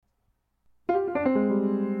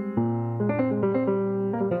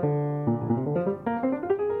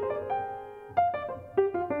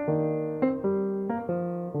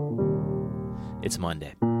It's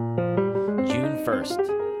Monday, June 1st,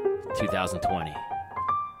 2020.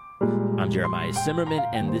 I'm Jeremiah Zimmerman,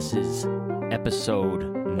 and this is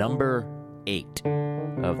episode number 8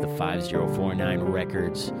 of the 5049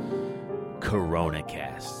 Records Corona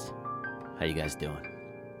Cast. How you guys doing?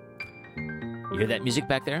 You hear that music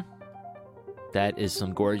back there? That is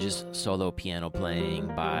some gorgeous solo piano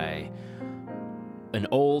playing by an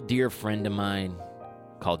old dear friend of mine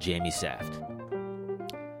called Jamie Saft.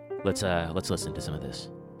 Let's listen to some of this.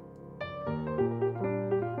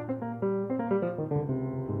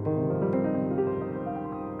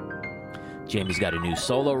 Jamie's got a new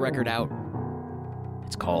solo record out.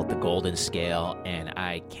 It's called The Golden Scale, and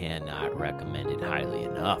I cannot recommend it highly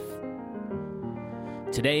enough.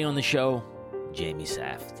 Today on the show, Jamie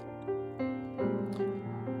Saft.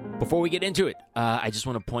 Before we get into it, I just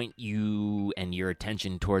want to point you and your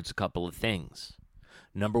attention towards a couple of things.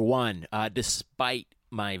 Number one, despite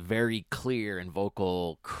my very clear and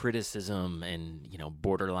vocal criticism and,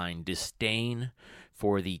 borderline disdain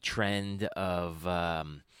for the trend of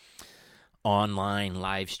online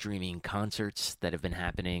live streaming concerts that have been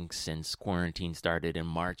happening since quarantine started in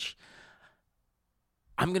March,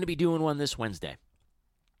 I'm going to be doing one this Wednesday,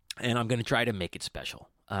 and I'm going to try to make it special.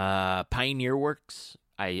 Pioneer Works,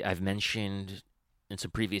 I've mentioned in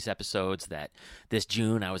some previous episodes that this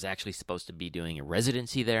June I was actually supposed to be doing a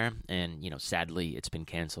residency there, and sadly it's been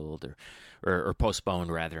canceled or postponed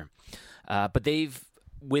rather. But they've,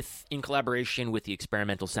 in collaboration with the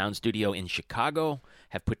Experimental Sound Studio in Chicago,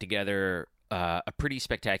 have put together a pretty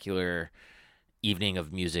spectacular evening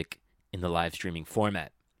of music in the live streaming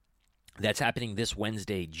format. That's happening this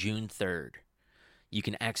Wednesday, June 3rd. You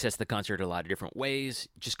can access the concert a lot of different ways.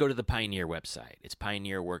 Just go to the Pioneer website. It's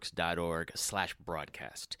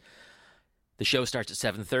pioneerworks.org/broadcast. The show starts at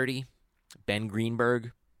 7:30. Ben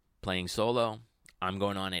Greenberg playing solo. I'm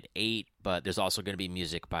going on at 8, but there's also going to be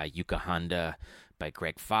music by Yuka Honda, by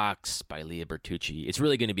Greg Fox, by Leah Bertucci. It's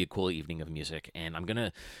really going to be a cool evening of music, and I'm going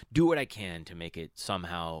to do what I can to make it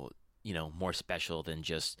somehow, more special than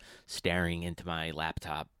just staring into my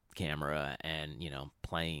laptop camera and,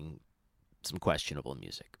 playing some questionable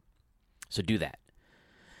music. So do that.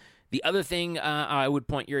 The other thing I would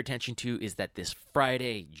point your attention to is that this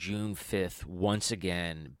Friday, June 5th, once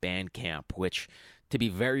again, Bandcamp, which, to be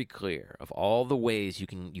very clear, of all the ways you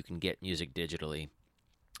can get music digitally,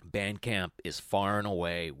 Bandcamp is far and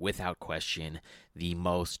away, without question, the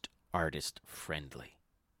most artist-friendly.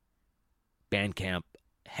 Bandcamp,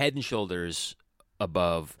 head and shoulders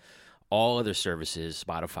above all other services,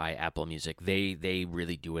 Spotify, Apple Music, they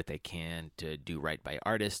really do what they can to do right by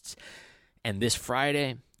artists. And this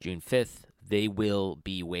Friday, June 5th, they will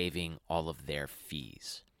be waiving all of their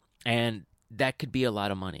fees. And that could be a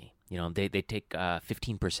lot of money. They take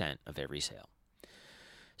 15% of every sale.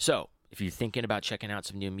 So if you're thinking about checking out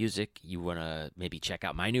some new music, you want to maybe check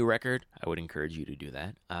out my new record, I would encourage you to do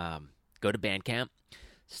that. Go to Bandcamp,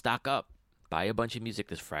 stock up. Buy a bunch of music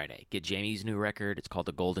this Friday. Get Jamie's new record. It's called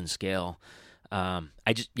The Golden Scale. I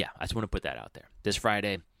just want to put that out there. This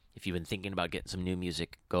Friday, if you've been thinking about getting some new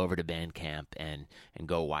music, go over to Bandcamp and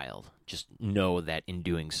go wild. Just know that in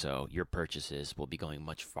doing so, your purchases will be going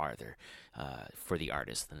much farther for the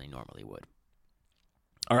artist than they normally would.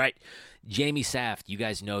 All right, Jamie Saft. You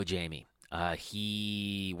guys know Jamie.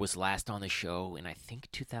 He was last on the show in, I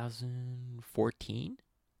think, 2014.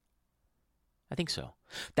 I think so.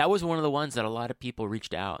 That was one of the ones that a lot of people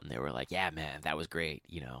reached out and they were like, yeah, man, that was great.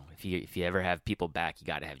 If you ever have people back, you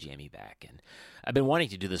got to have Jamie back. And I've been wanting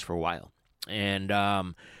to do this for a while. And,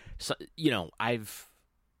 I've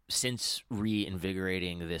since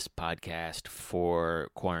reinvigorating this podcast for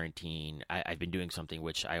quarantine, I've been doing something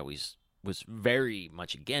which I always was very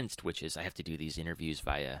much against, which is I have to do these interviews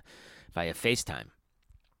via FaceTime.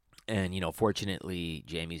 And, fortunately,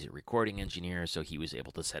 Jamie's a recording engineer, so he was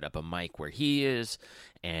able to set up a mic where he is.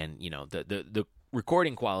 And, the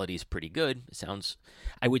recording quality is pretty good.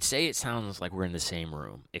 I would say it sounds like we're in the same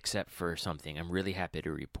room, except for something I'm really happy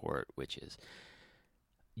to report, which is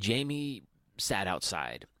Jamie sat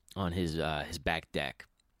outside on his back deck.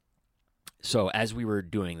 So as we were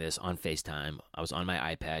doing this on FaceTime, I was on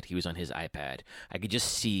my iPad. He was on his iPad. I could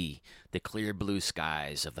just see the clear blue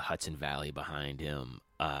skies of the Hudson Valley behind him,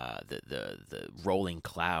 the rolling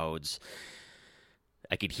clouds.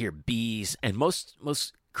 I could hear bees, and most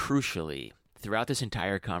crucially, throughout this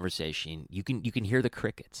entire conversation, you can hear the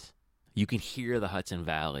crickets. You can hear the Hudson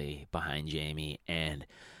Valley behind Jamie, and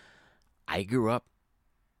I grew up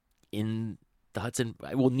in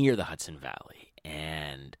near the Hudson Valley,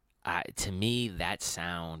 and to me, that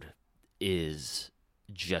sound is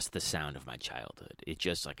just the sound of my childhood.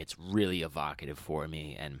 It's really evocative for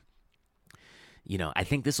me, and I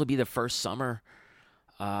think this will be the first summer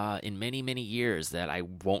in many, many years that I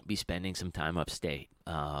won't be spending some time upstate,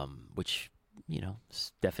 which,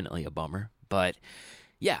 is definitely a bummer. But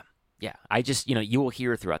yeah, I just, you will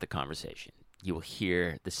hear throughout the conversation, you will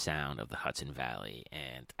hear the sound of the Hudson Valley,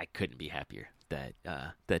 and I couldn't be happier that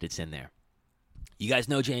it's in there. You guys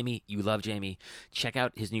know Jamie. You love Jamie. Check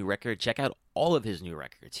out his new record. Check out all of his new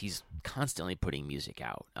records. He's constantly putting music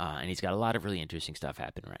out, and he's got a lot of really interesting stuff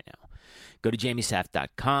happening right now. Go to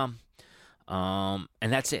jamiesaft.com, and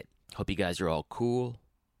that's it. Hope you guys are all cool.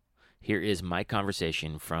 Here is my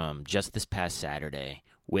conversation from just this past Saturday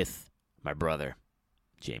with my brother,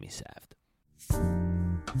 Jamie Saft.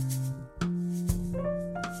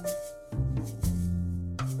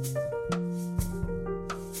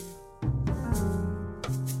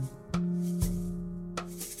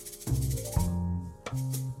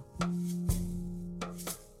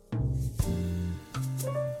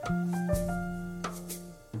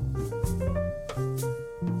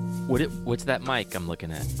 What's that mic I'm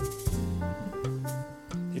looking at?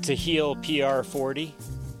 It's a Heel PR40.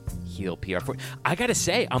 Heel PR40. I gotta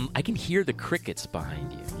say, I can hear the crickets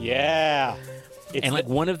behind you. Yeah. And like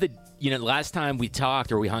one of the, last time we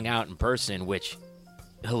talked or we hung out in person, which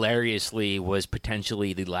hilariously was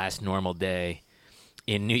potentially the last normal day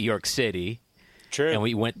in New York City. True. And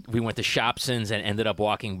we went to Shopson's and ended up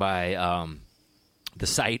walking by the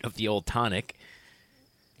site of the Old Tonic.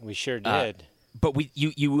 We sure did. But we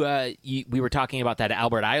were talking about that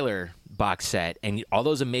Albert Eiler box set and all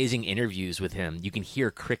those amazing interviews with him. You can hear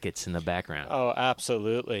crickets in the background. Oh,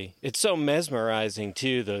 absolutely. It's so mesmerizing,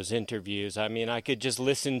 too, those interviews. I mean, I could just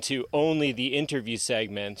listen to only the interview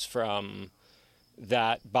segments from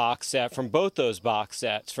that box set, from both those box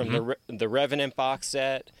sets, from the Revenant box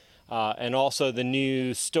set and also the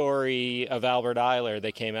new story of Albert Eiler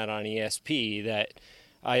that came out on ESP that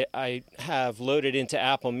I have loaded into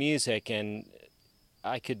Apple Music, and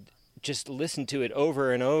I could just listen to it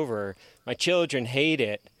over and over. My children hate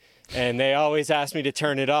it, and they always ask me to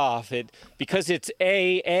turn it off. Because it's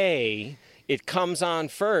AA, it comes on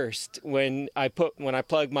first when I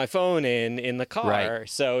plug my phone in the car. Right.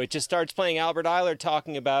 So it just starts playing Albert Eiler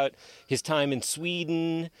talking about his time in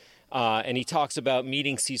Sweden, and he talks about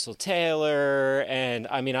meeting Cecil Taylor, and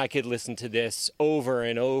I mean, I could listen to this over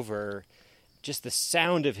and over. Just the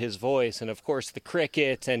sound of his voice, and of course the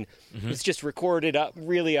cricket, and it's just recorded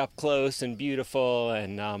really up close and beautiful.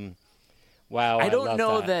 And wow, I don't love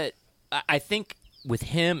know that. I think with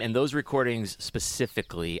him and those recordings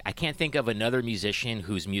specifically, I can't think of another musician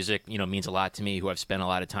whose music means a lot to me, who I've spent a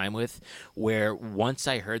lot of time with, where once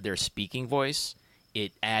I heard their speaking voice,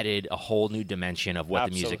 it added a whole new dimension of what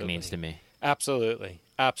the music means to me. Absolutely.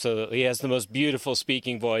 He has the most beautiful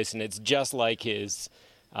speaking voice, and it's just like his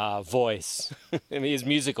voice. I mean, his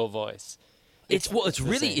musical voice. It's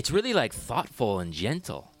really like thoughtful and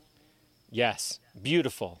gentle. Yes,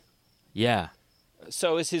 beautiful. Yeah.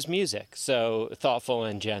 So is his music. So thoughtful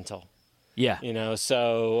and gentle. Yeah.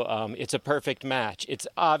 So it's a perfect match. It's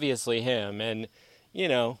obviously him, and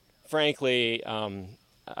frankly,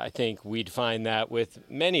 I think we'd find that with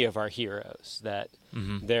many of our heroes, that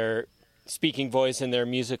their speaking voice and their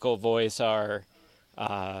musical voice are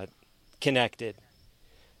connected.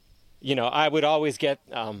 I would always get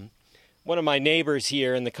one of my neighbors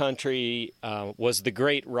here in the country was the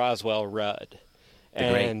great Roswell Rudd,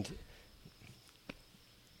 and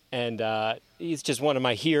he's just one of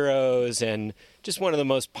my heroes and just one of the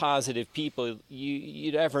most positive people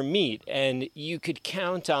you'd ever meet. And you could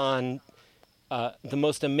count on the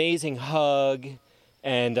most amazing hug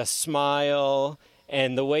and a smile,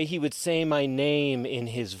 and the way he would say my name in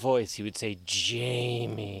his voice. He would say,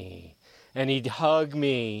 Jamie. And he'd hug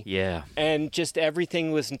me. Yeah. And just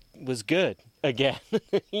everything was good again,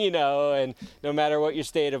 and no matter what your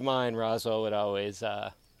state of mind, Roswell would always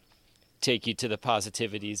take you to the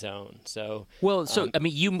positivity zone. So I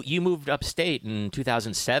mean, you moved upstate in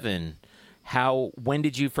 2007. When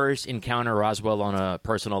did you first encounter Roswell on a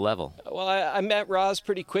personal level? Well, I met Roz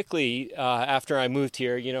pretty quickly after I moved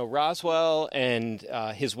here. Roswell and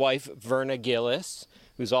his wife, Verna Gillis,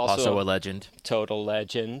 who's also a legend. Total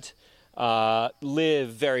legend. Live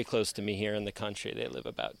very close to me here in the country. They live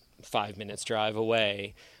about 5 minutes drive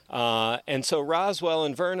away. And so Roswell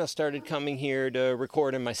and Verna started coming here to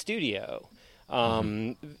record in my studio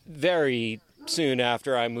very soon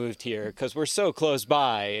after I moved here, because we're so close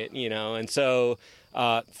by, And so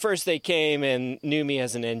first they came and knew me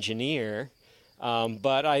as an engineer,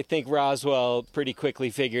 but I think Roswell pretty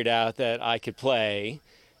quickly figured out that I could play.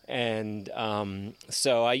 And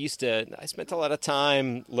so I spent a lot of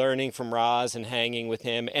time learning from Roz and hanging with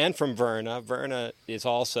him, and from Verna. Verna is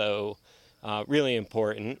also really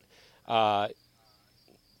important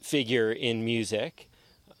figure in music.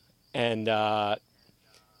 And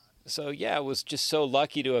so, yeah, I was just so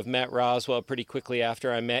lucky to have met Roswell pretty quickly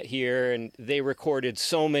after I met here. And they recorded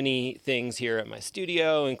so many things here at my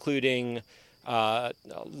studio, including a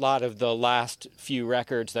lot of the last few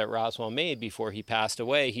records that Roswell made before he passed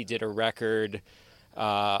away. He did a record,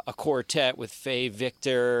 a quartet with Faye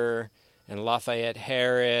Victor and Lafayette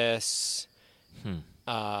Harris.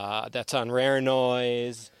 That's on Rare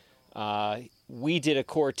Noise. We did a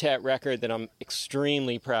quartet record that I'm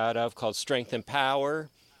extremely proud of called Strength and Power.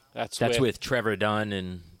 That's with Trevor Dunn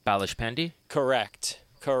and Balish Pendy? Correct.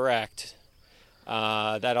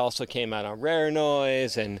 That also came out on Rare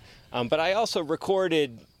Noise. But I also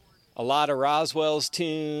recorded a lot of Roswell's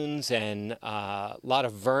tunes and a lot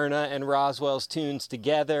of Verna and Roswell's tunes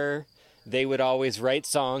together. They would always write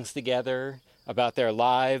songs together about their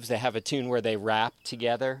lives. They have a tune where they rap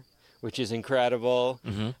together, which is incredible.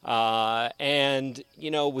 And,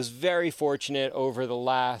 was very fortunate over the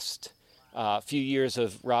last few years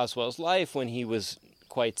of Roswell's life when he was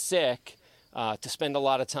quite sick to spend a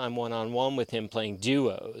lot of time one-on-one with him playing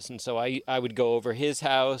duos. And so I would go over his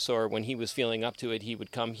house, or when he was feeling up to it, he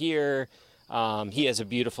would come here. He has a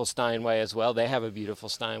beautiful Steinway as well. They have a beautiful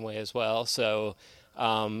Steinway as well. So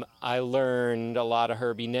I learned a lot of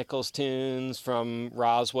Herbie Nichols tunes from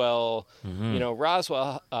Roswell.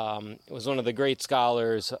 Roswell was one of the great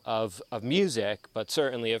scholars of music, but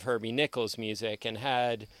certainly of Herbie Nichols music, and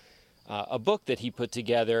had a book that he put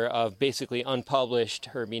together of basically unpublished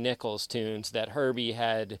Herbie Nichols tunes that Herbie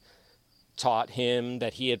had taught him,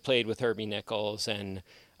 that he had played with Herbie Nichols. And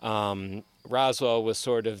Roswell was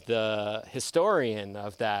sort of the historian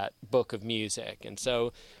of that book of music, and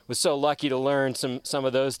so was so lucky to learn some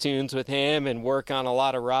of those tunes with him and work on a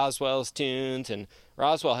lot of Roswell's tunes. And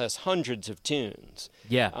Roswell has hundreds of tunes.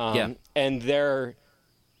 And they're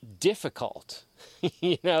difficult.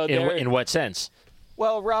 In what sense?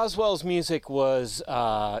 Well, Roswell's music was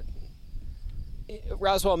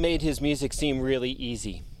Roswell made his music seem really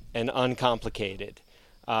easy and uncomplicated.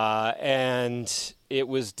 And it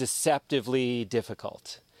was deceptively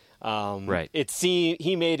difficult. Right.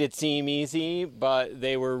 He made it seem easy, but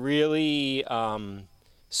they were really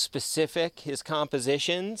specific, his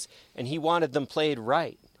compositions, and he wanted them played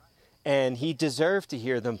right. And he deserved to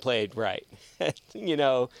hear them played right, and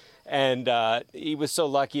he was so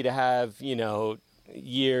lucky to have,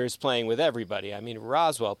 years playing with everybody. I mean,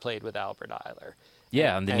 Roswell played with Albert Ayler.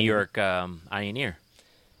 Yeah, on the New York Ioneer.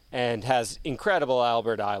 And has incredible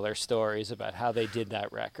Albert Ayler stories about how they did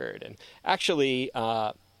that record. And actually,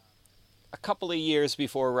 a couple of years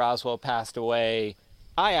before Roswell passed away,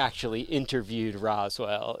 I actually interviewed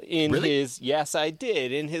Roswell in his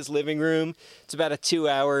living room. It's about a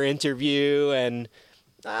 2-hour interview, and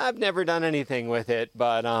I've never done anything with it,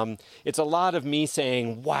 but it's a lot of me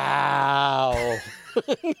saying, wow,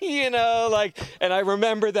 and I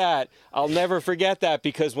remember that. I'll never forget that,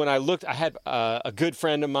 because when I looked, I had a good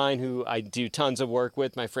friend of mine who I do tons of work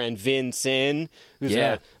with, my friend Vin Sin, who's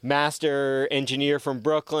a master engineer from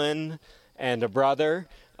Brooklyn and a brother.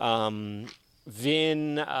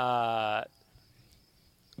 Vin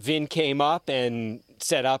came up and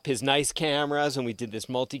set up his nice cameras, and we did this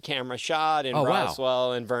multi-camera shot in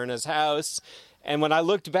Roswell and Verna's house. And when I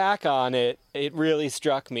looked back on it, it really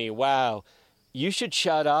struck me, wow, you should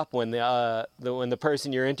shut up when the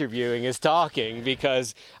person you're interviewing is talking,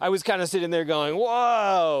 because I was kind of sitting there going,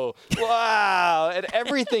 whoa, wow, at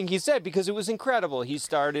everything he said, because it was incredible. He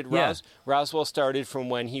started, Roswell started from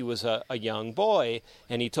when he was a young boy,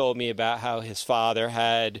 and he told me about how his father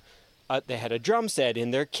they had a drum set in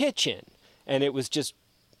their kitchen, and it was just,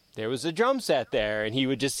 there was a drum set there, and he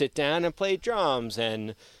would just sit down and play drums.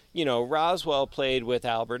 And, Roswell played with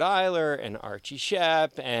Albert Ayler and Archie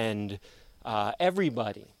Shepp and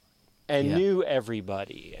everybody, and knew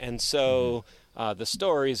everybody. And so the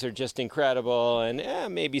stories are just incredible,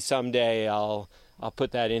 and maybe someday I'll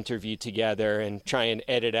put that interview together and try and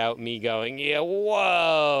edit out me going, yeah,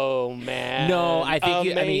 whoa, man. No, I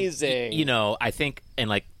think amazing. I think, and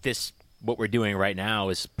like this, what we're doing right now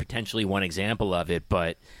is potentially one example of it,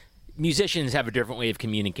 but musicians have a different way of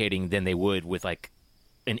communicating than they would with like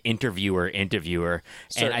an interviewer. Certainly.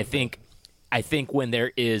 And I think when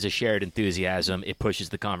there is a shared enthusiasm, it pushes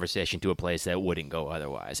the conversation to a place that wouldn't go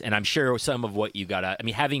otherwise. And I'm sure some of what you got out,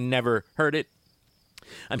 having never heard it,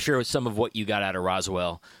 I'm sure some of what you got out of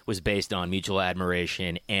Roswell was based on mutual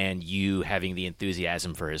admiration and you having the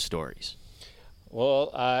enthusiasm for his stories.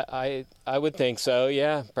 Well, I would think so.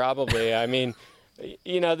 Yeah, probably.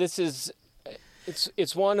 This is,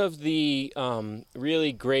 It's one of the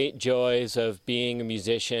really great joys of being a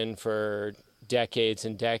musician for decades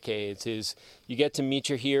and decades is you get to meet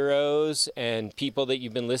your heroes and people that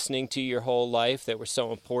you've been listening to your whole life that were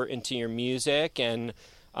so important to your music. And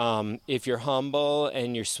if you're humble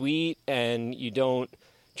and you're sweet and you don't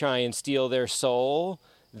try and steal their soul,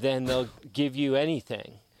 then they'll give you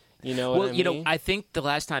anything. You know what I mean? I think the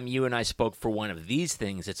last time you and I spoke for one of these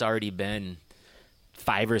things, it's already been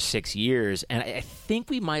 5 or 6 years, and I think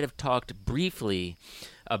we might have talked briefly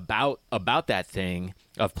about that thing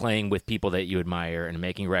of playing with people that you admire and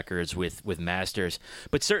making records with masters.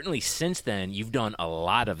 But certainly since then, you've done a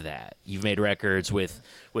lot of that. You've made records with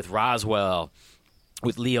Roswell,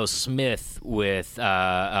 with Leo Smith, with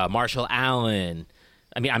Marshall Allen.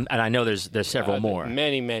 I mean, I know there's several more.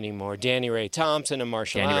 Many more. Danny Ray Thompson and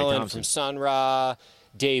Marshall Allen from Sun Ra,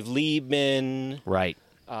 Dave Liebman. Right.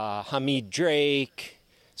 Hamid Drake,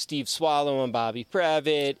 Steve Swallow and Bobby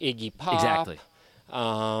Previtt, Iggy Pop. Exactly.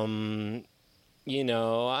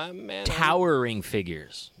 Towering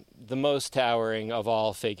figures. The most towering of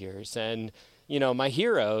all figures. And, my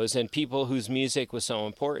heroes and people whose music was so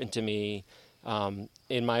important to me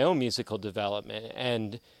in my own musical development.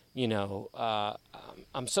 And,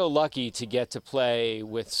 I'm so lucky to get to play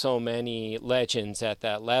with so many legends at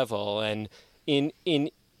that level. And in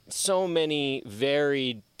so many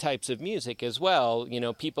varied types of music as well.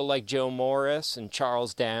 People like Joe Morris and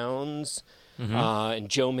Charles Downs and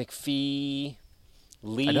Joe McPhee,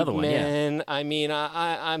 Liebman. Another one, yeah. I mean,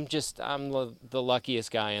 I'm the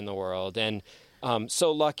luckiest guy in the world, and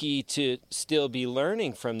so lucky to still be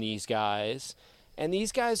learning from these guys. And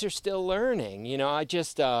these guys are still learning. I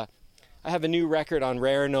have a new record on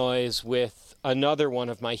Rare Noise with another one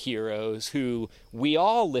of my heroes who we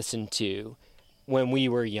all listened to when we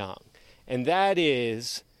were young, and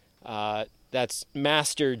that's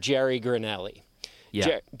Master Jerry Granelli.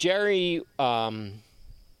 Yeah. Jerry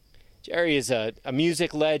is a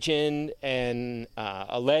music legend and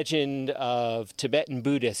a legend of Tibetan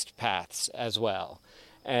Buddhist paths as well.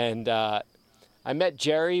 And I met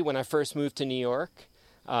Jerry when I first moved to New York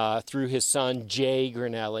through his son Jay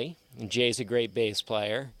Granelli, and Jay's a great bass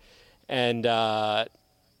player, and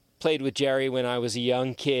played with Jerry when I was a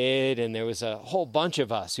young kid, and there was a whole bunch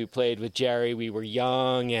of us who played with Jerry. We were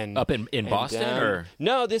young and up in Boston, or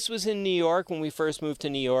no? This was in New York when we first moved to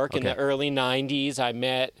New York in the early '90s.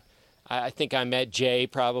 I think I met Jay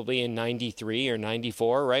probably in '93 or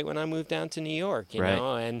 '94, right when I moved down to New York. You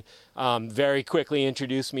know, and very quickly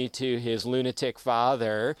introduced me to his lunatic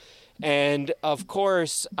father. And of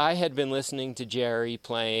course, I had been listening to Jerry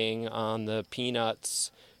playing on the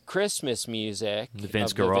Peanuts Christmas music, the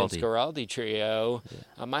Vince Guaraldi trio,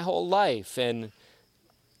 my whole life. And,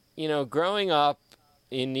 growing up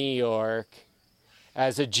in New York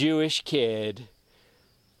as a Jewish kid,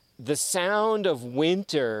 the sound of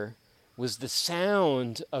winter was the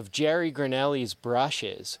sound of Jerry Granelli's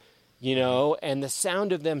brushes, and the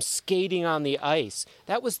sound of them skating on the ice.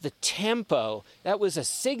 That was the tempo. That was a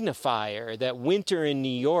signifier that winter in New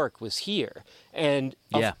York was here. And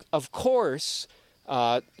of course,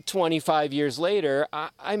 25 years later,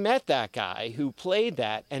 I met that guy who played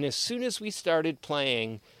that. And as soon as we started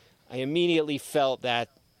playing, I immediately felt that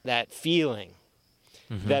feeling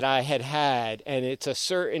that I had. And it's a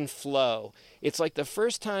certain flow. It's like the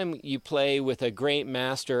first time you play with a great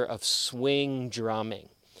master of swing drumming,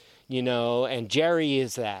 and Jerry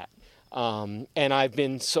is that. And I've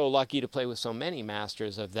been so lucky to play with so many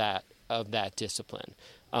masters of that discipline.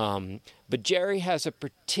 But Jerry has a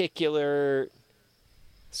particular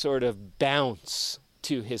sort of bounce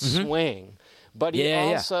to his swing, but he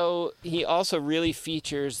also really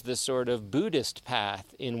features the sort of Buddhist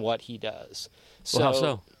path in what he does. Well,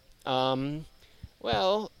 how so?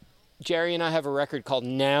 Well, Jerry and I have a record called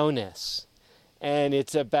Nowness, and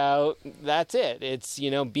it's about, that's it. It's,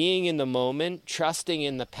 being in the moment, trusting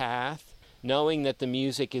in the path, knowing that the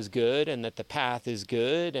music is good and that the path is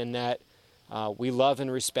good and that we love and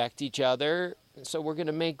respect each other. So we're going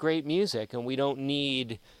to make great music, and we don't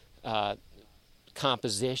need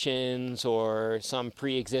compositions or some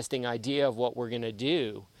pre-existing idea of what we're going to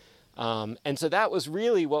do. And so that was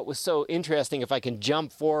really what was so interesting, if I can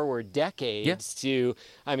jump forward decades to,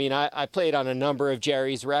 I played on a number of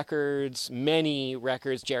Jerry's records, many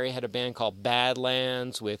records. Jerry had a band called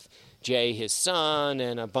Badlands with Jay, his son,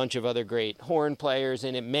 and a bunch of other great horn players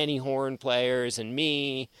in it, many horn players, and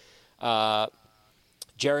me.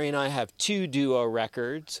 Jerry and I have 2 duo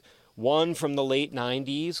records, one from the late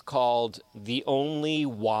 90s called The Only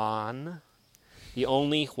Juan. The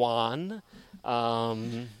Only Juan.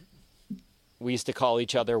 We used to call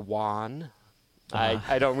each other Juan.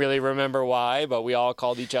 I don't really remember why, but we all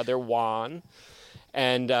called each other Juan.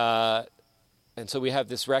 And so we have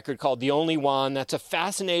this record called The Only Juan. That's a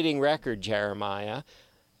fascinating record, Jeremiah.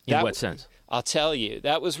 In what sense? I'll tell you.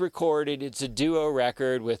 That was recorded. It's a duo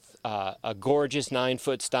record with a gorgeous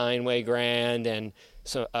 9-foot Steinway Grand and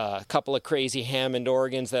a couple of crazy Hammond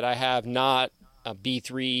organs that I have, not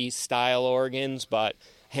B3 style organs, but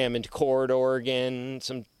Hammond chord organ,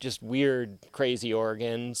 some just weird, crazy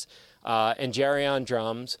organs, and Jerry on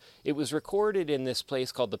drums. It was recorded in this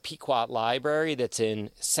place called the Pequot Library that's in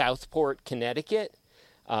Southport, Connecticut,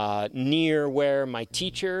 near where my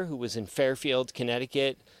teacher, who was in Fairfield,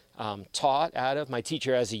 Connecticut, taught out of. My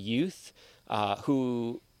teacher as a youth,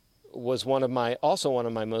 who was one of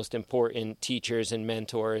my most important teachers and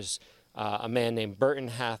mentors, a man named Burton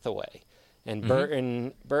Hathaway. And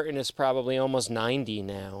Burton is probably almost 90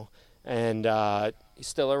 now, and he's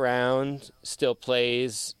still around, still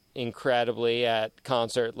plays incredibly at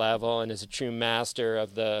concert level, and is a true master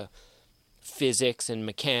of the physics and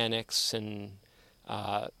mechanics and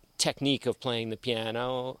technique of playing the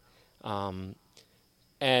piano. So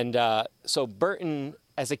Burton,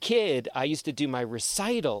 as a kid, I used to do my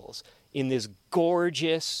recitals in this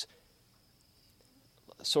gorgeous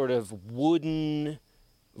sort of wooden,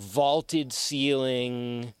 vaulted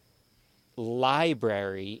ceiling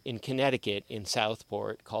library in Connecticut in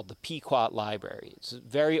Southport called the Pequot Library. It's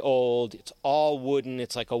very old. It's all wooden.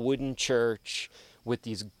 It's like a wooden church with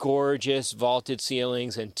these gorgeous vaulted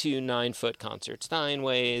ceilings and 2 9-foot concert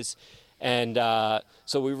Steinways. And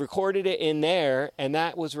so we recorded it in there, and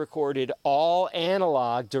that was recorded all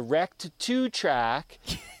analog, direct-to track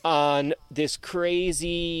on this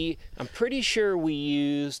crazy, I'm pretty sure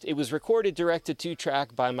it was recorded direct-to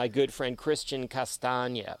track by my good friend Christian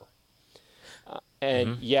Castagno.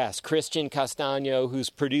 Yes, Christian Castagno,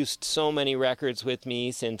 who's produced so many records with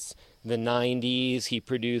me since the 90s. He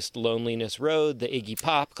produced Loneliness Road, the Iggy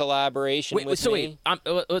Pop collaboration with me.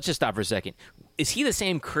 Let's just stop for a second. Is he the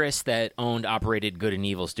same Chris that operated Good and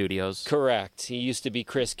Evil Studios? Correct. He used to be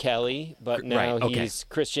Chris Kelly, but now he's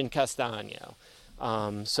Christian Castagno.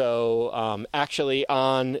 Actually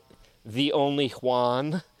on The Only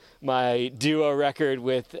Juan, my duo record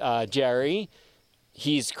with Jerry,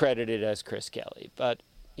 he's credited as Chris Kelly, but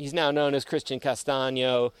he's now known as Christian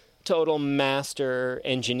Castagno, total master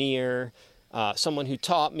engineer, someone who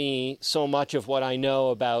taught me so much of what I know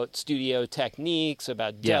about studio techniques,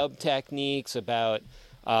 about dub techniques, about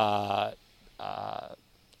how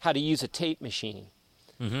to use a tape machine,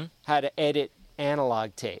 how to edit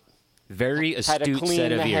analog tape. Very astute how to clean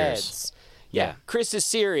set of the ears. Heads. Yeah, Chris is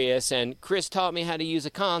serious, and Chris taught me how to use a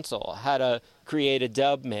console, how to create a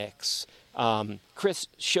dub mix. Chris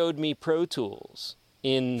showed me Pro Tools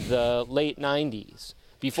in the late 90s,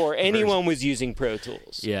 before anyone was using Pro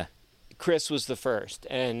Tools. Yeah. Chris was the first,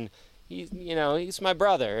 and he's my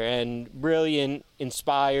brother, and brilliant,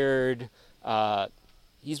 inspired.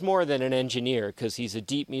 He's more than an engineer because he's a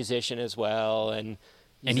deep musician as well, and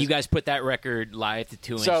you guys put that record live to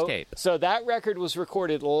 2-inch tape. So that record was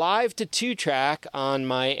recorded live to 2-track on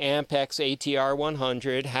my Ampex ATR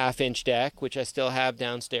 100 half-inch deck, which I still have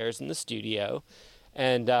downstairs in the studio,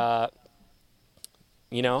 and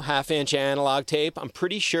half-inch analog tape. I'm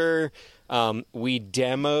pretty sure we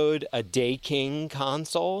demoed a Day King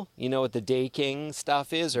console. You know what the Day King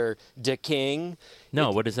stuff is, or Da King?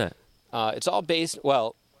 No, what is that? It's all based,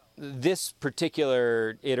 this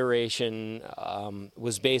particular iteration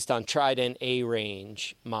was based on Trident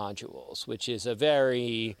A-Range modules, which is a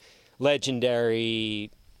very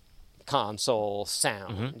legendary console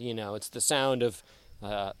sound. It's the sound of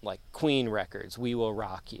like Queen records, We Will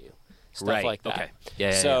Rock You, stuff like that. Okay.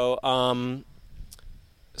 Yeah.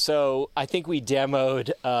 So I think we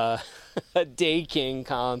demoed a Day King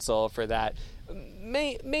console for that.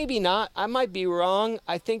 Maybe not. I might be wrong.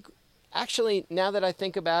 I think, actually, now that I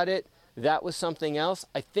think about it, that was something else.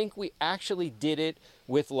 I think we actually did it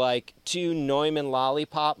with like 2 Neumann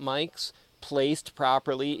Lollipop mics placed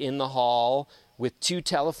properly in the hall with 2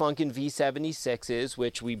 Telefunken V76s,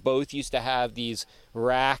 which we both used to have, these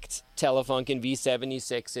racked Telefunken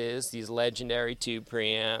V76s, these legendary tube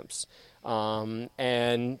preamps.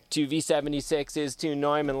 And 2 V76s, 2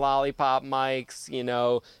 Neumann Lollipop mics,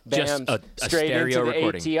 bam, a straight into the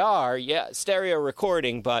recording. ATR. Yeah, stereo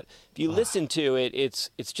recording. But if you listen to it, it's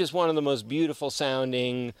just one of the most beautiful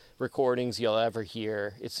sounding recordings you'll ever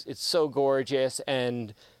hear. It's so gorgeous,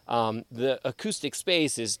 and the acoustic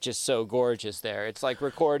space is just so gorgeous there. It's like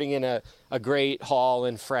recording in a great hall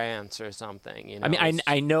in France or something. I mean,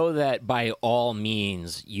 I know that by all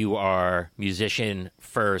means you are musician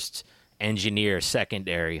first, engineer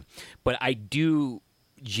secondary, but I do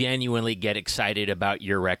genuinely get excited about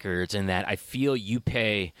your records, and that I feel you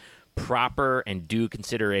pay proper and due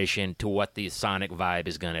consideration to what the sonic vibe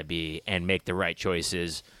is going to be and make the right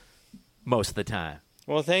choices most of the time.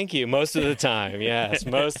 Well, thank you. Most of the time, yes,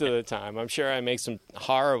 most of the time. I'm sure I make some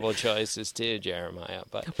horrible choices too, Jeremiah.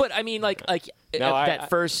 But I mean, that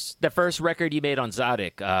first record you made on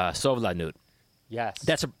Zadok, Sovlanut. Yes,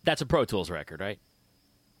 that's a Pro Tools record, right?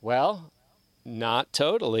 Well, not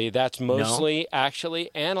totally. That's mostly actually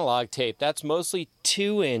analog tape. That's mostly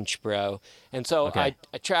 2-inch, bro. And so I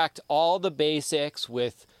tracked all the basics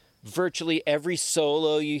with virtually every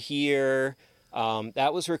solo you hear.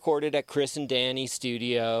 That was recorded at Chris and Danny's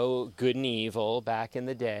studio, Good and Evil, back in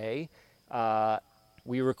the day.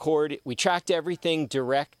 We tracked everything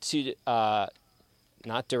direct to,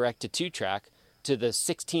 not direct to 2-track, to the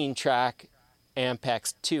 16-track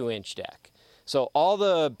Ampex 2-inch deck. So all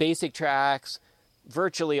the basic tracks,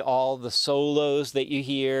 virtually all the solos that you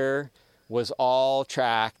hear was all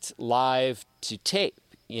tracked live to tape,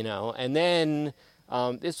 And then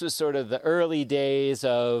this was sort of the early days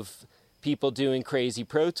of people doing crazy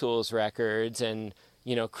Pro Tools records, and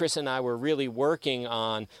Chris and I were really working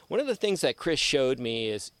on one of the things that Chris showed me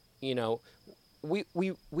is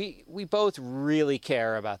we both really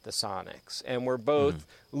care about the sonics, and we're both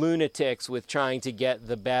lunatics with trying to get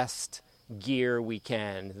the best gear we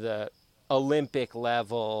can, the Olympic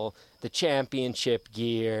level, the championship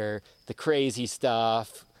gear, the crazy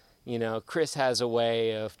stuff. Chris has a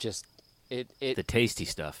way of just the tasty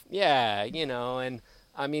stuff. Yeah, and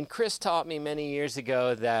I mean, Chris taught me many years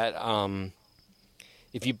ago that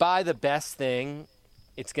if you buy the best thing,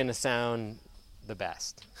 it's going to sound the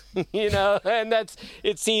best, and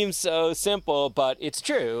it seems so simple, but it's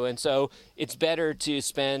true. And so it's better to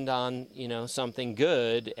spend on, something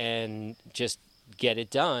good and just get it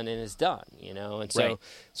done, and it's done, and so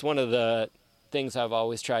It's one of the things I've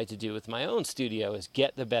always tried to do with my own studio is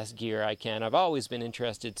get the best gear I can. I've always been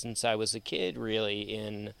interested since I was a kid,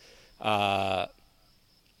 really,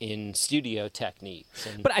 in studio techniques.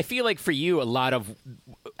 But I feel like for you, a lot of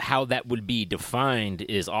how that would be defined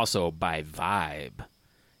is also by vibe.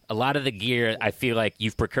 A lot of the gear I feel like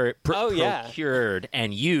you've procured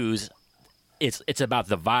and use, it's about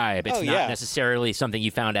the vibe. It's not necessarily something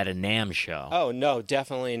you found at a NAMM show. Oh, no,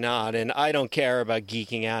 definitely not. And I don't care about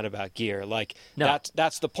geeking out about gear.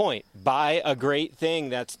 That's the point. Buy a great thing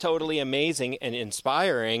that's totally amazing and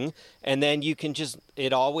inspiring, and then you can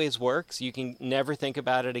it always works. You can never think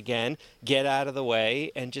about it again, get out of the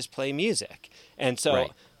way, and just play music. And so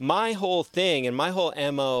my whole thing and my whole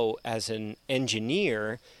MO as an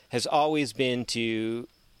engineer has always been to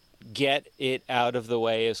get it out of the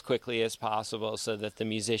way as quickly as possible so that the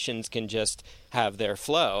musicians can just have their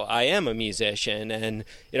flow. I am a musician, and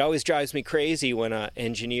it always drives me crazy when an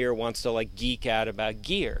engineer wants to geek out about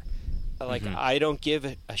gear. I don't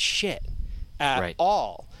give a shit at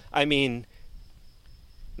all. I mean,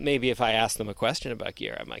 maybe if I asked them a question about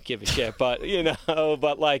gear, I might give a shit, but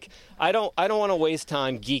I don't want to waste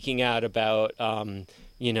time geeking out about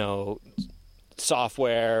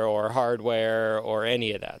software or hardware or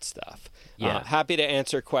any of that stuff. Happy to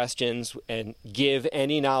answer questions and give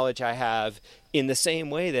any knowledge I have in the same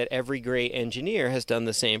way that every great engineer has done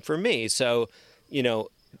the same for me. So,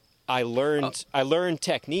 I learned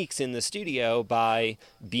techniques in the studio by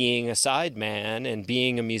being a sideman and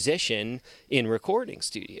being a musician in recording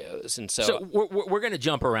studios. And so we're going to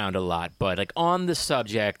jump around a lot, but on the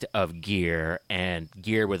subject of gear and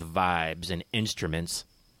gear with vibes and instruments,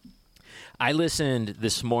 I listened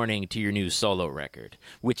this morning to your new solo record,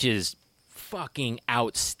 which is fucking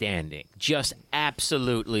outstanding. Just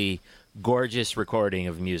absolutely gorgeous recording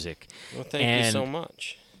of music. Well, thank you so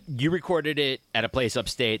much. You recorded it at a place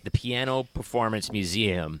upstate, the Piano Performance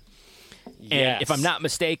Museum. Yes. And if I'm not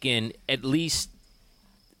mistaken, at least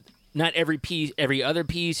not every other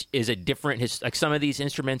piece is a different, some of these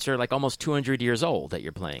instruments are almost 200 years old that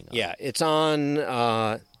you're playing on. Yeah, it's on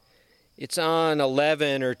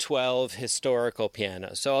 11 or 12 historical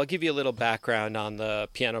pianos. So I'll give you a little background on the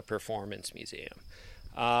Piano Performance Museum.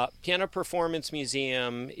 Piano Performance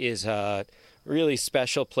Museum is a really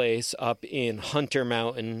special place up in Hunter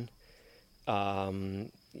Mountain, up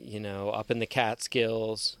in the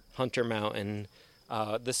Catskills, Hunter Mountain.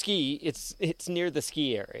 It's near the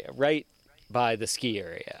ski area, right by the ski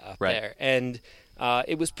area up there. And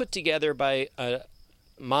it was put together by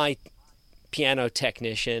my piano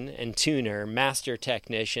technician and tuner, master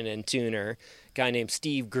technician and tuner, a guy named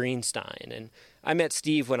Steve Greenstein. And I met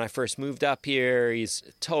Steve when I first moved up here. He's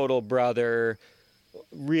a total brother,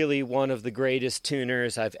 really one of the greatest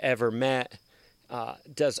tuners I've ever met.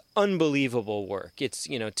 does unbelievable work. It's,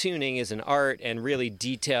 tuning is an art and really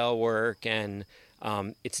detail work, and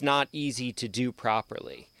it's not easy to do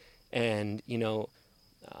properly. And,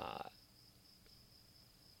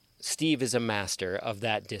 Steve is a master of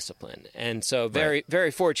that discipline. And so very,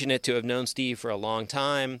 very fortunate to have known Steve for a long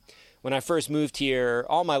time. When I first moved here,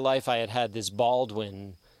 all my life I had this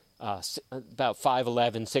Baldwin, about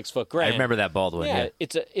 5'11", 6-foot grand. I remember that Baldwin. Yeah.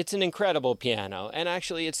 It's an incredible piano, and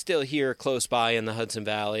actually it's still here close by in the Hudson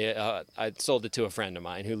Valley. I sold it to a friend of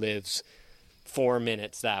mine who lives 4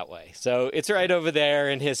 minutes that way, so it's right over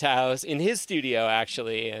there in his house, in his studio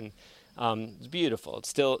actually, and it's beautiful. It's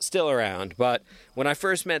still around. But when I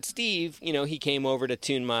first met Steve, he came over to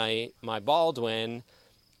tune my Baldwin,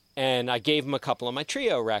 and I gave him a couple of my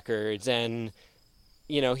trio records, and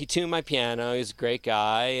he tuned my piano. He's a great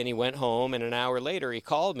guy, and he went home, and an hour later he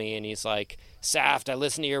called me, and he's like, "Saft, I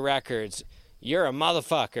listened to your records. You're a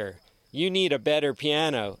motherfucker. You need a better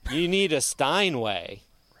piano. You need a Steinway,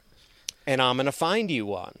 and I'm going to find you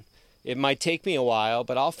one. It might take me a while,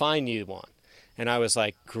 but I'll find you one." And I was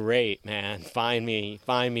like, "Great, man, find me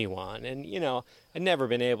one." And, I'd never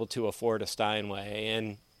been able to afford a Steinway,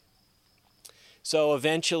 and so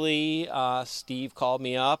eventually, Steve called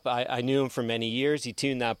me up. I knew him for many years. He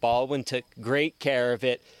tuned that Baldwin, took great care of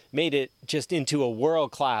it, made it just into a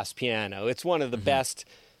world-class piano. It's one of the best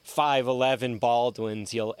 5'11"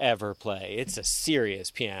 Baldwins you'll ever play. It's a serious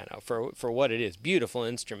piano for what it is. Beautiful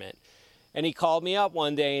instrument. And he called me up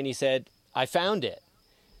one day and he said, "I found it."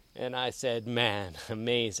 And I said, "Man,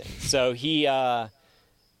 amazing." So he found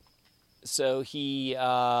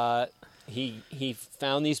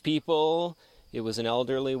these people. It was an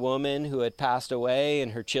elderly woman who had passed away,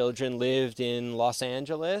 and her children lived in Los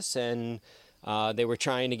Angeles, and they were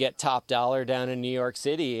trying to get top dollar down in New York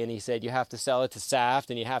City. And he said, "You have to sell it to Saft,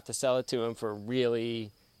 and you have to sell it to him for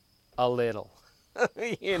really a little."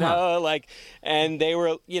 And they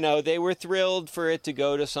were thrilled for it to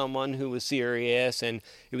go to someone who was serious, and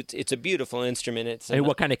it's a beautiful instrument.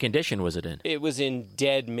 What kind of condition was it in? It was in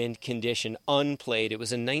dead mint condition, unplayed. It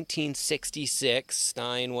was a 1966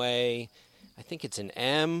 Steinway. I think it's an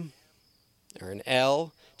M or an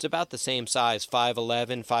L. It's about the same size,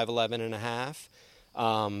 5'11" and a half.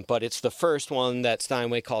 But it's the first one that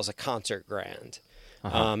Steinway calls a concert grand.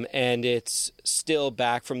 And it's still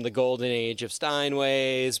back from the golden age of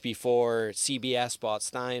Steinways before CBS bought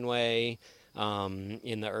Steinway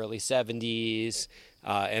in the early 70s,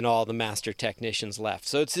 and all the master technicians left.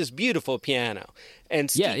 So it's this beautiful piano.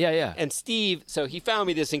 And And Steve, so he found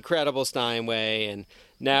me this incredible Steinway, and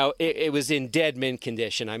now it was in dead mint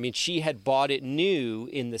condition. I mean, she had bought it new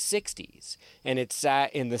in the 60s, and it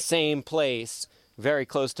sat in the same place very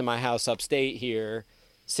close to my house upstate here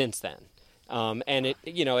since then. And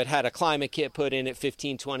it had a climate kit put in it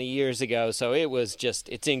 15, 20 years ago, so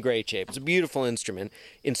it's in great shape. It's a beautiful instrument,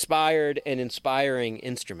 inspired and inspiring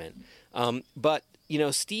instrument. But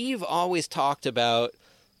Steve always talked about,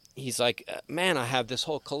 he's like, "Man, I have this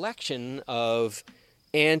whole collection of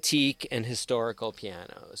antique and historical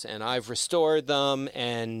pianos, and I've restored them,"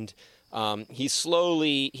 and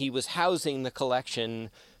he was housing the collection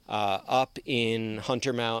up in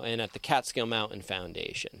Hunter Mountain at the Catskill Mountain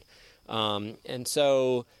Foundation. And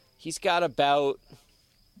so he's got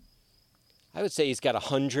I would say he's got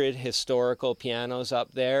 100 historical pianos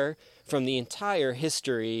up there from the entire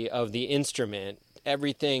history of the instrument.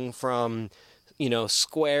 Everything from,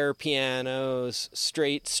 square pianos,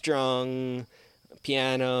 straight strung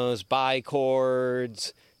pianos,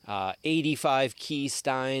 bichords, 85 key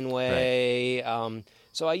Steinway. Right.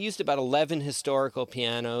 So I used about 11 historical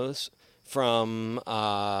pianos from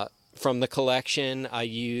the collection. I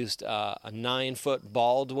used a 9-foot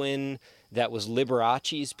Baldwin that was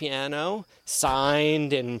Liberace's piano,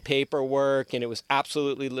 signed and paperwork, and it was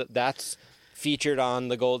absolutely that's featured on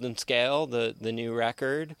the Golden Scale, the new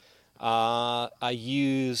record. I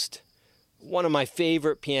used one of my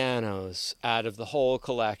favorite pianos out of the whole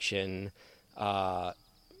collection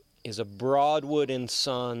is a Broadwood and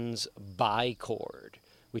Sons bichord,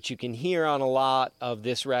 which you can hear on a lot of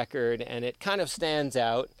this record, and it kind of stands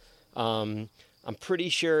out. I'm pretty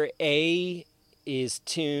sure A is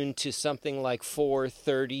tuned to something like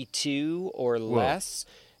 432 or less.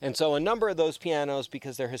 Whoa. And so a number of those pianos,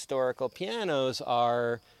 because they're historical pianos,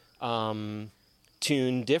 are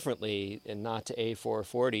tuned differently and not to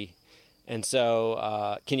A440. And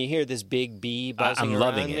so can you hear this big B buzzing around me? I'm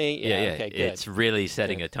loving it. Yeah. Okay, good. It's really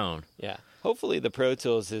setting a tone. Yeah. Hopefully the Pro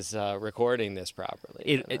Tools is recording this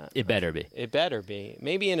properly. It better be. It better be.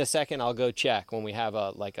 Maybe in a second I'll go check when we have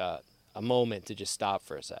a a moment to just stop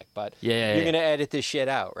for a sec. But Yeah, you're going to edit this shit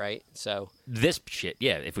out, right? So this shit,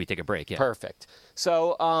 yeah, if we take a break, yeah. perfect.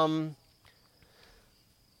 So,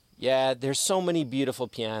 yeah, there's so many beautiful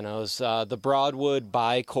pianos. The Broadwood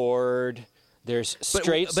bichord. There's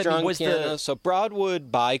straight strung pianos. So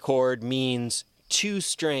Broadwood bichord means 2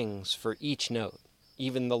 strings for each note.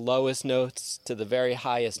 Even the lowest notes to the very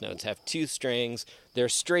highest notes have 2 strings. They're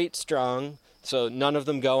straight strung, so none of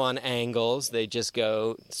them go on angles. They just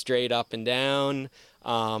go straight up and down.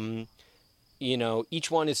 You know,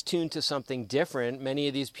 each one is tuned to something different. Many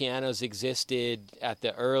of these pianos existed at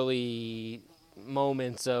the early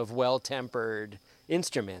moments of well-tempered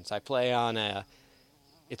instruments. I play on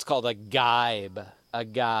it's called a Guybe. A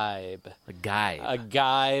Guybe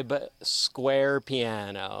square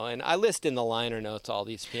piano, and I list in the liner notes all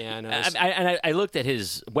these pianos. I looked at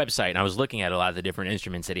his website, and I was looking at a lot of the different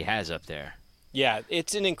instruments that he has up there. Yeah,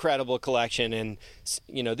 it's an incredible collection, and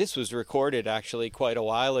you know, this was recorded actually quite a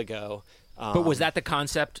while ago. But was that the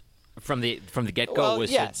concept from the get-go? Well, was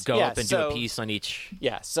yes, to go yes. up and do a piece on each?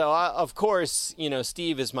 Yeah, so of course, you know,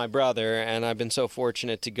 Steve is my brother, and I've been so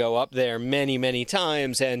fortunate to go up there many, many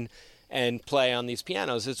times and play on these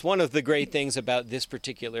pianos. It's one of the great things about this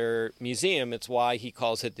particular museum. It's why he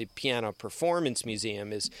calls it the Piano Performance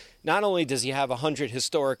Museum, is not only does he have 100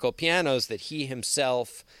 historical pianos that he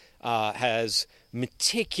himself has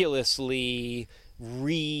meticulously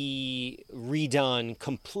redone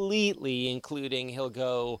completely, including he'll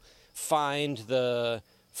go find the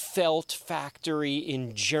felt factory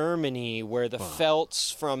in Germany where the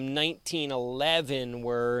felts from 1911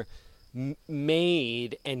 were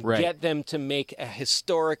made and get them to make a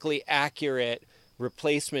historically accurate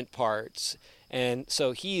replacement parts. And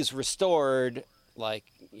so he's restored, like,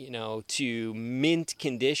 you know, to mint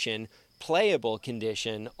condition, playable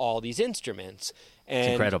condition, all these instruments. And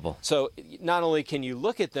it's incredible. So not only can you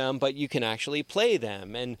look at them, but you can actually play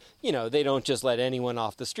them. And, you know, they don't just let anyone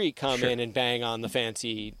off the street come in and bang on the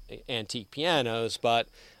fancy antique pianos. But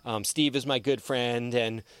Steve is my good friend.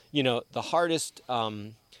 And, you know, the hardest,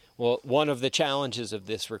 well, one of the challenges of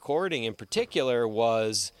this recording in particular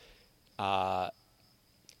was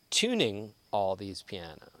tuning all these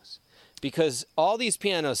pianos. Because all these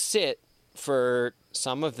pianos sit, for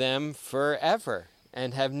some of them, forever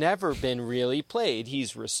and have never been really played.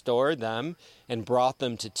 He's restored them and brought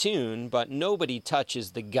them to tune, but nobody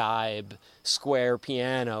touches the Guybe square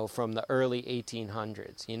piano from the early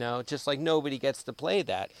 1800s, you know, just like nobody gets to play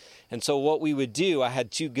that. And so what we would do, I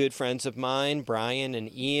had 2 good friends of mine, Brian and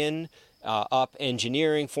Ian, up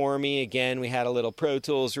engineering for me. Again, we had a little Pro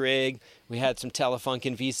Tools rig. We had some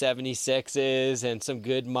Telefunken V76s and some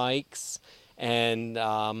good mics. And,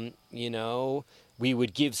 you know, we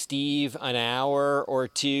would give Steve an hour or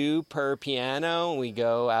 2 per piano. We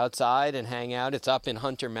go outside and hang out. It's up in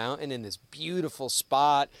Hunter Mountain in this beautiful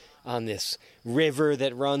spot on this river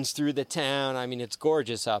that runs through the town. I mean, it's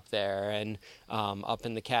gorgeous up there, and up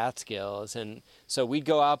in the Catskills. And so we'd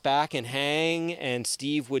go out back and hang, and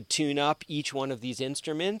Steve would tune up each one of these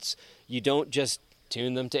instruments. You don't just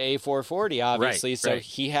tune them to A440, obviously. So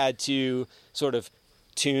he had to sort of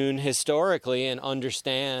tune historically and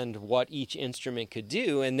understand what each instrument could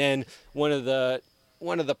do. And then one of the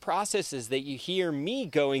processes that you hear me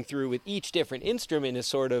going through with each different instrument is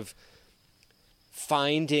sort of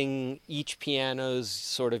finding each piano's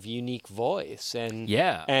sort of unique voice.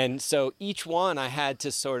 And so each one I had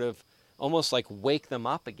to sort of almost like wake them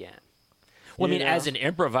up again. Well, I mean, as an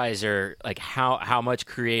improviser, like how much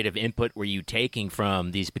creative input were you taking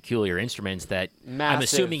from these peculiar instruments that I'm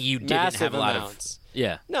assuming you didn't have a lot amounts.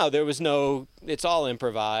 Yeah. No, there was no, it's all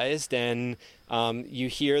improvised. And you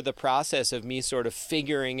hear the process of me sort of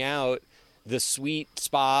figuring out the sweet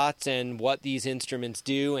spots and what these instruments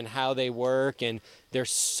do and how they work. And they're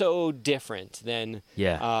so different than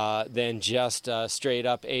just straight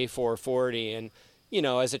up A440. And, you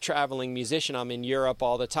know, as a traveling musician, I'm in Europe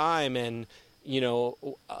all the time. And, you know,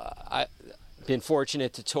 I've been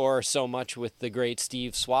fortunate to tour so much with the great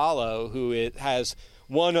Steve Swallow, who has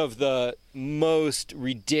one of the most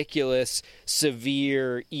ridiculous,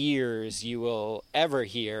 severe ears you will ever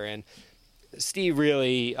hear. And Steve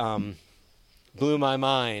really blew my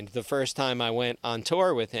mind the first time I went on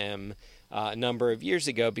tour with him a number of years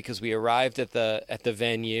ago, because we arrived at the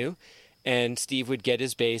venue, and Steve would get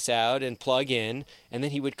his bass out and plug in, and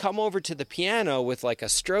then he would come over to the piano with like a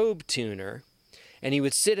strobe tuner, and he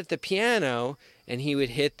would sit at the piano and he would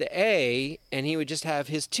hit the A, and he would just have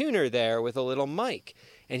his tuner there with a little mic.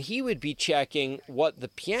 And he would be checking what the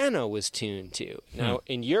piano was tuned to. Now,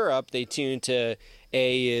 in Europe, they tune to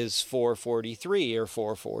A is 443 or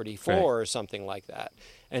 444 or something like that.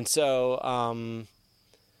 And so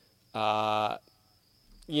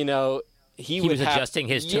you know, he was adjusting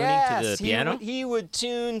his tuning to the piano? He would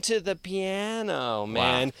tune to the piano,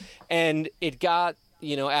 man. Wow. And it got,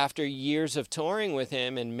 you know, after years of touring with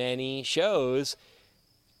him and many shows,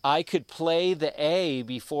 I could play the A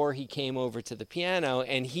before he came over to the piano,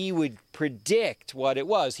 and he would predict what it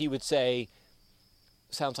was. He would say,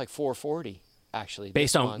 sounds like 440, actually.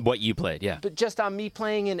 Based on what you played, yeah. But just on me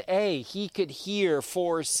playing an A, he could hear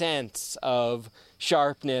 4 cents of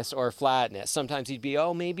sharpness or flatness. Sometimes he'd be,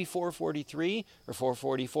 maybe 443 or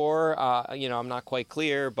 444. You know, I'm not quite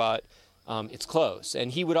clear, but it's close.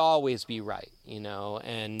 And he would always be right, you know.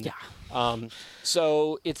 And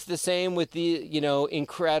so it's the same with the, you know,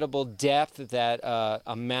 incredible depth that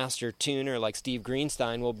a master tuner like Steve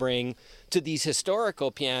Greenstein will bring to these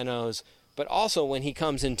historical pianos. But also when he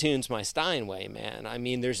comes and tunes my Steinway, man, I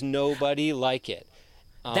mean, there's nobody like it.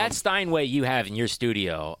 That Steinway you have in your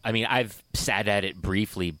studio, I mean, I've sat at it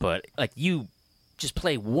briefly, but like you just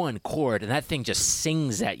play one chord and that thing just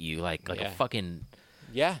sings at you like a fucking...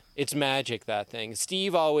 Yeah, it's magic, that thing.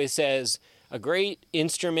 Steve always says a great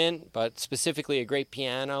instrument, but specifically a great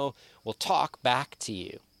piano, will talk back to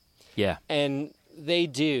you. Yeah. And they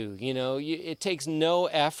do, you know, it takes no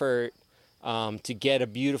effort to get a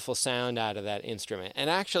beautiful sound out of that instrument. And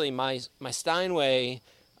actually, my Steinway,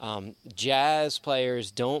 jazz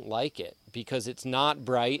players don't like it because it's not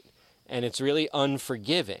bright and it's really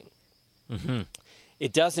unforgiving. Mm-hmm.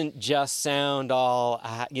 It doesn't just sound all,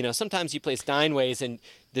 you know, sometimes you play Steinways and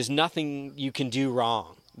there's nothing you can do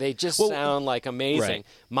wrong. They just sound like amazing. Right.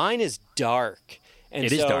 Mine is dark. And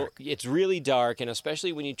it is dark. It's really dark, and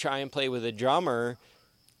especially when you try and play with a drummer,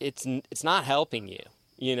 it's not helping you.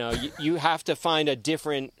 You know, you have to find a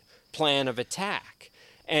different plan of attack.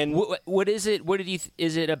 And what is it?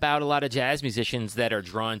 Is it about a lot of jazz musicians that are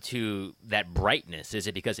drawn to that brightness? Is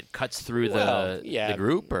it because it cuts through the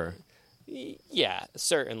group, or? Yeah,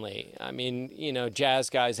 certainly. I mean, you know, jazz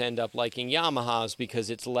guys end up liking Yamahas because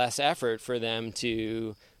it's less effort for them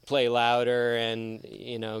to play louder and,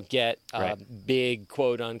 you know, get a big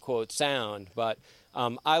quote-unquote sound. But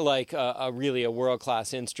I like a really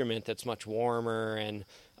world-class instrument that's much warmer and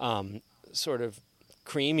sort of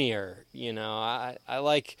creamier. You know, I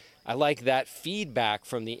like that feedback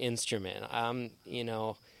from the instrument. You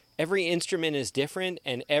know, every instrument is different,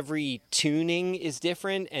 and every tuning is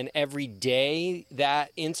different, and every day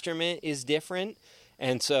that instrument is different.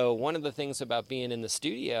 And so one of the things about being in the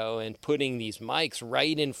studio and putting these mics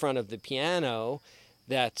right in front of the piano,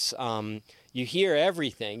 that's you hear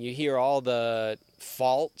everything. You hear all the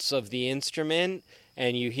faults of the instrument,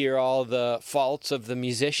 and you hear all the faults of the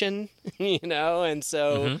musician, you know? And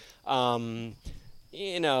so,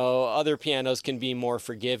 you know, other pianos can be more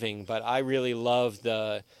forgiving, but I really love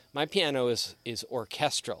my piano is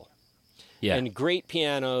orchestral. Yeah. And great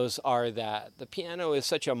pianos are that. The piano is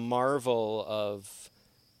such a marvel of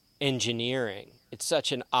engineering. It's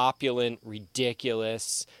such an opulent,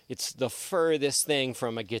 ridiculous, it's the furthest thing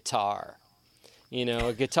from a guitar. You know,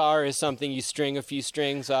 a guitar is something you string a few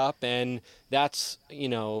strings up, and that's, you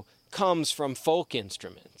know, comes from folk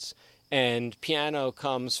instruments. And piano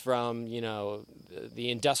comes from, you know,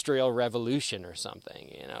 the Industrial Revolution or something.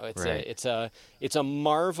 You know, it's a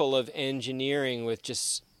marvel of engineering with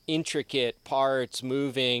just intricate parts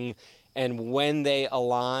moving, and when they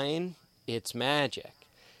align, it's magic.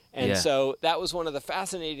 And so that was one of the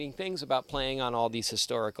fascinating things about playing on all these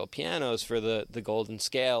historical pianos for the Golden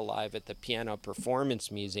Scale live at the Piano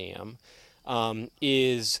Performance Museum,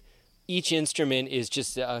 is each instrument is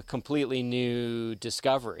just a completely new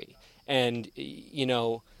discovery. And, you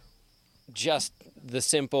know, just the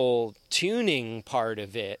simple tuning part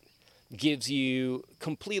of it gives you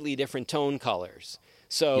completely different tone colors.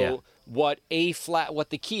 So what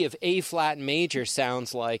the key of A flat major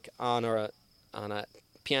sounds like on a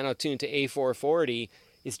piano tuned to A440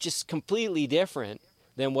 is just completely different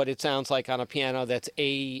than what it sounds like on a piano that's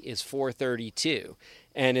A is 432.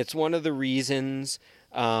 And it's one of the reasons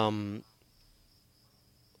Jimi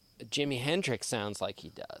Hendrix sounds like he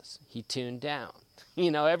does. He tuned down.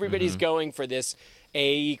 You know, everybody's going for this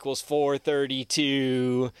A equals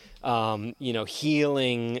 432, you know,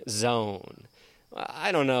 healing zone.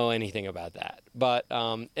 I don't know anything about that, but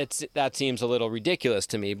that seems a little ridiculous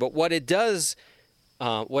to me. But what it does,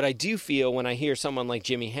 what I do feel when I hear someone like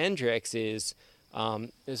Jimi Hendrix is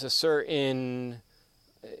there's a certain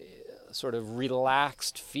sort of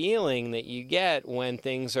relaxed feeling that you get when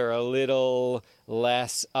things are a little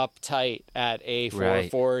less uptight at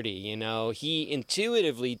A440. Right. You know, he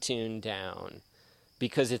intuitively tuned down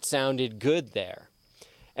because it sounded good there.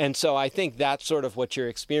 And so I think that's sort of what you're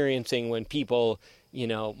experiencing when people, you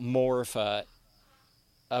know, morph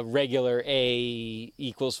a regular A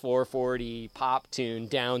equals 440 pop tune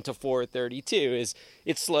down to 432 is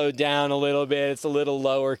it's slowed down a little bit. It's a little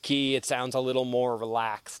lower key. It sounds a little more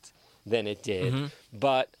relaxed than it did. Mm-hmm.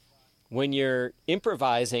 But when you're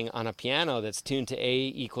improvising on a piano that's tuned to A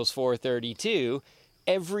equals 432,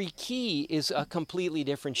 every key is a completely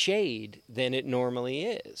different shade than it normally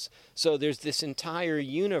is. So there's this entire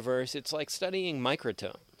universe. It's like studying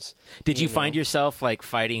microtones. Did you find yourself like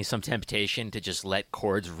fighting some temptation to just let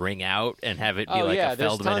chords ring out and have it be a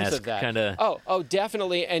Feldman-esque kind of? Oh,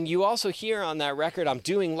 definitely. And you also hear on that record, I'm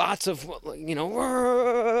doing lots of,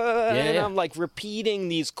 and I'm like repeating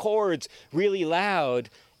these chords really loud.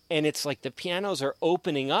 And it's like the pianos are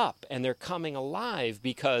opening up and they're coming alive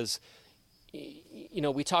because,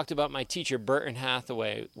 we talked about my teacher, Burton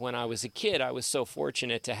Hathaway. When I was a kid, I was so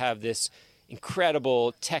fortunate to have this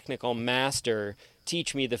incredible technical master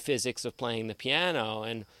teach me the physics of playing the piano.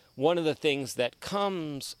 And one of the things that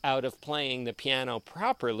comes out of playing the piano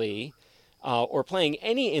properly, or playing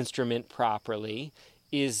any instrument properly,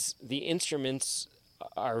 is the instruments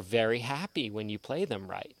are very happy when you play them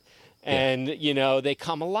right. And, they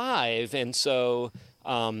come alive. And so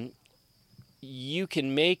you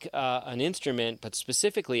can make an instrument, but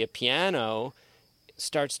specifically a piano,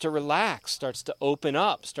 starts to relax, starts to open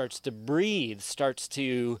up, starts to breathe, starts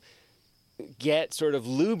to get sort of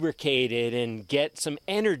lubricated and get some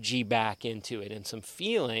energy back into it and some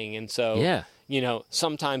feeling. And so,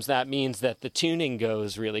 sometimes that means that the tuning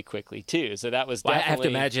goes really quickly too. So that was definitely... I have to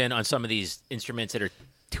imagine on some of these instruments that are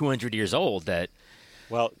 200 years old that...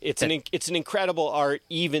 Well, it's an incredible art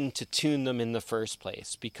even to tune them in the first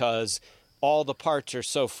place because all the parts are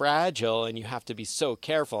so fragile and you have to be so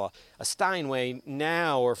careful. A Steinway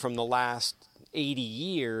now or from the last 80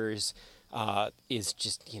 years is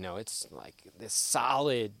just, it's like this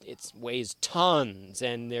solid, it weighs tons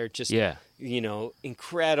and they're just,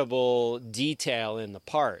 incredible detail in the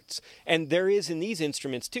parts. And there is in these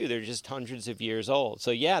instruments too, they're just hundreds of years old.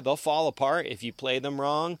 So they'll fall apart if you play them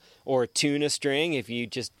wrong or tune a string. If you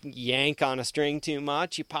just yank on a string too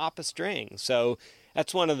much, you pop a string. So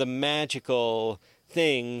that's one of the magical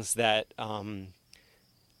things that, I'm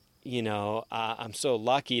so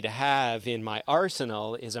lucky to have in my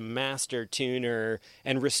arsenal is a master tuner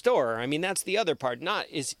and restorer. I mean, that's the other part.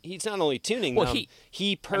 He's not only tuning them,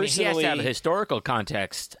 he personally... he has to have a historical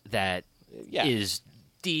context that is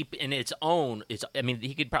deep in its own.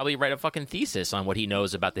 He could probably write a fucking thesis on what he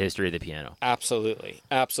knows about the history of the piano. Absolutely.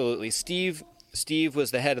 Steve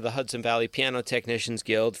was the head of the Hudson Valley Piano Technicians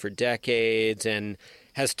Guild for decades and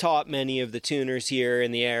has taught many of the tuners here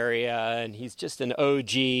in the area, and he's just an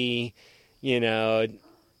OG,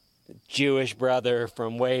 Jewish brother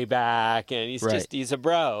from way back, and he's a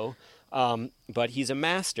bro. But he's a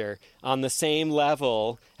master on the same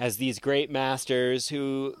level as these great masters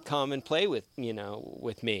who come and play with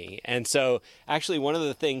me. And so actually one of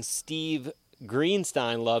the things Steve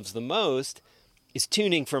Greenstein loves the most is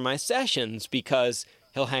tuning for my sessions because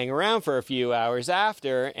he'll hang around for a few hours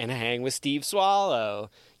after and hang with Steve Swallow,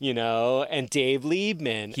 and Dave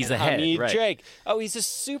Liebman. He's and a head, Hamid right. Drake. Oh, he's a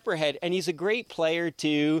super head, and he's a great player,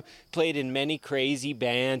 too. Played in many crazy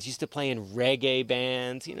bands, used to play in reggae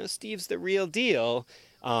bands. Steve's the real deal.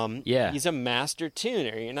 He's a master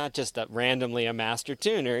tuner. You're not just randomly a master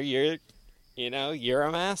tuner. You're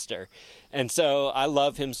a master. And so I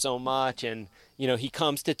love him so much, and he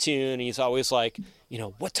comes to tune, and he's always like,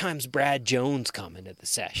 what time's Brad Jones coming to the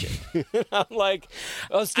session? I'm like,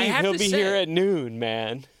 oh, Steve, he'll be here at noon,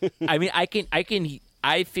 man.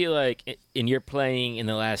 I feel like in your playing in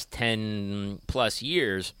the last 10 plus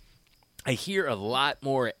years, I hear a lot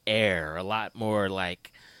more air, a lot more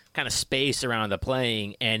like kind of space around the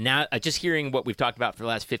playing. And now just hearing what we've talked about for the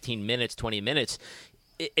last 15 minutes, 20 minutes,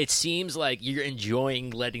 it seems like you're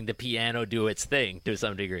enjoying letting the piano do its thing to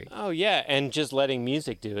some degree. Oh, yeah, and just letting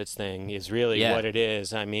music do its thing is really what it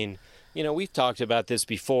is. I mean, we've talked about this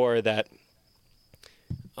before, that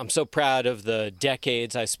I'm so proud of the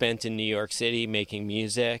decades I spent in New York City making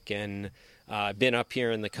music, and I've been up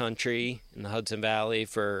here in the country, in the Hudson Valley,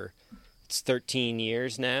 for 13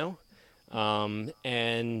 years now,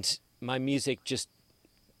 and my music just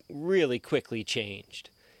really quickly changed.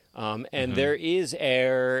 And there is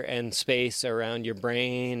air and space around your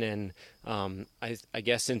brain, and I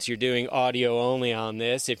guess since you're doing audio only on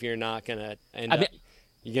this, if you're not gonna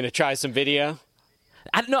you're gonna try some video.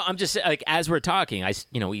 I don't know. I'm just like, as we're talking,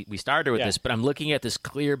 we started with this, but I'm looking at this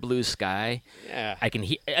clear blue sky. Yeah, I can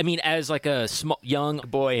hear. As like a young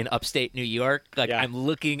boy in upstate New York, I'm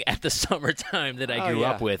looking at the summertime that I grew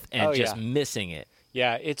up with and missing it.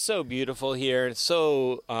 Yeah, it's so beautiful here. It's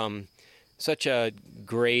so such a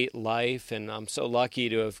great life, and I'm so lucky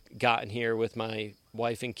to have gotten here with my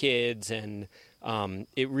wife and kids, and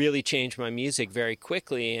it really changed my music very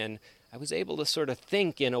quickly, and I was able to sort of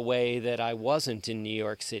think in a way that I wasn't in New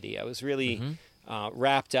York City. I was really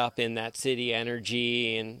wrapped up in that city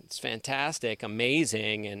energy, and it's fantastic,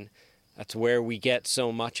 amazing, and that's where we get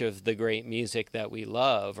so much of the great music that we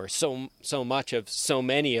love, or so much of so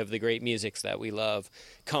many of the great musics that we love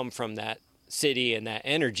come from that city and that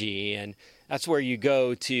energy, and that's where you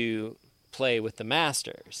go to play with the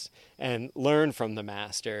masters and learn from the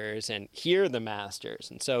masters and hear the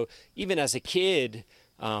masters. And so even as a kid,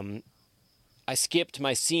 I skipped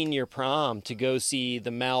my senior prom to go see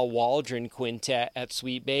the Mal Waldron Quintet at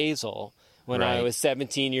Sweet Basil when I was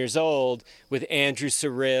 17 years old with Andrew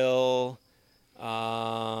Cyrille.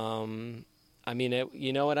 I mean,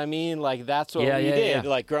 you know what I mean? Like, that's what we did.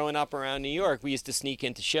 Like, growing up around New York, we used to sneak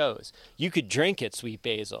into shows. You could drink at Sweet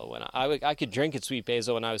Basil. When I could drink at Sweet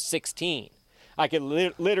Basil when I was 16. I could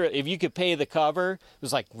literally, if you could pay the cover, it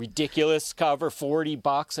was like ridiculous cover,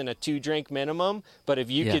 $40 and a 2-drink minimum. But if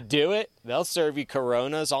you could do it, they'll serve you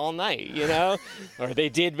Coronas all night, you know, or they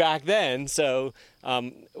did back then. So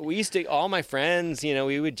we used to, all my friends, you know,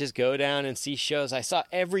 we would just go down and see shows. I saw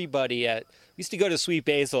everybody we used to go to Sweet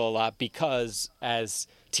Basil a lot because as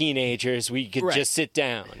teenagers, we could just sit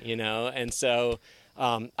down, you know, and so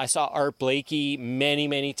I saw Art Blakey many,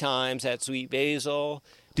 many times at Sweet Basil.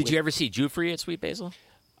 Did you ever see Giuffre at Sweet Basil?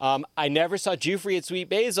 I never saw Giuffre at Sweet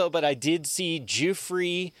Basil, but I did see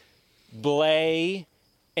Giuffre, Bley,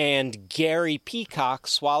 and Gary Peacock.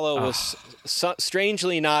 Swallow was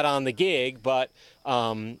strangely not on the gig, but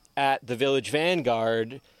at the Village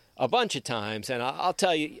Vanguard a bunch of times. And I'll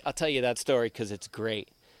tell you that story because it's great.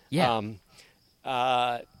 Yeah.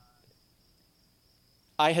 I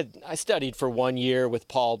studied for 1 year with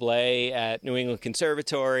Paul Bley at New England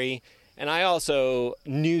Conservatory. And I also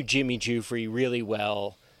knew Jimmy Giuffre really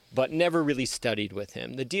well, but never really studied with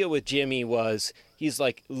him. The deal with Jimmy was he's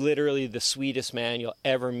like literally the sweetest man you'll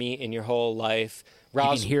ever meet in your whole life. You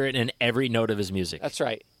can hear it in every note of his music. That's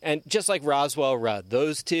right. And just like Roswell Rudd,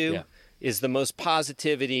 those two is the most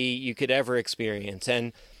positivity you could ever experience.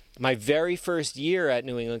 And my very first year at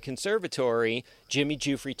New England Conservatory, Jimmy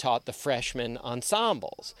Giuffre taught the freshman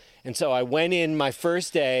ensembles. And so I went in my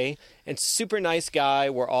first day, and super nice guy.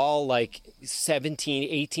 We're all like 17,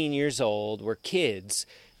 18 years old. We're kids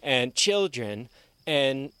and children.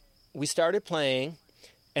 And we started playing.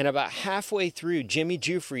 And about halfway through, Jimmy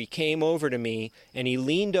Giuffre came over to me, and he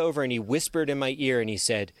leaned over and he whispered in my ear, and he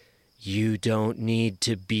said, "You don't need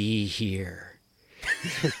to be here."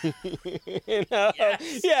 You know?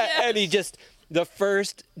 And he just, the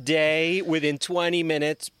first day, within 20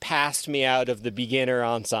 minutes, passed me out of the beginner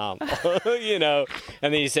ensemble, you know,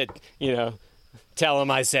 and then he said, you know, "Tell him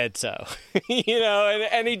I said so," you know,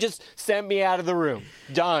 and he just sent me out of the room.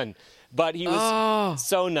 Done. But he was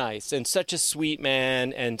so nice and such a sweet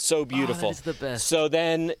man and so beautiful. That is the best. So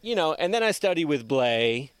then, you know, and then I studied with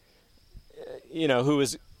Bley, you know, who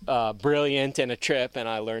was brilliant and a trip, and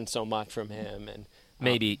I learned so much from him. And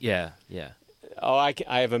Oh, I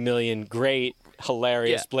have a million great,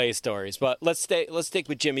 hilarious Bley stories, but let's stick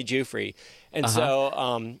with Jimmy Giuffre, and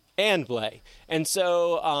so and Bley, and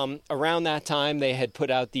so around that time they had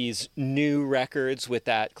put out these new records with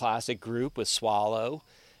that classic group with Swallow,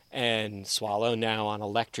 and Swallow now on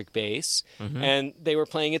electric bass, and they were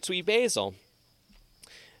playing at Sweet Basil.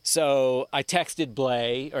 So I texted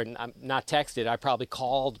Bley, or not texted, I probably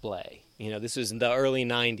called Bley. You know, this was in the early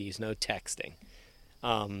 90s, no texting.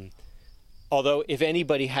 Although if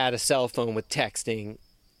anybody had a cell phone with texting,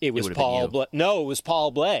 it was Paul Bley. No, it was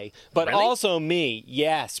Paul Bley. But really? Also me.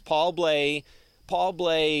 Yes, Paul Bley. Paul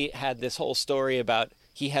Bley had this whole story about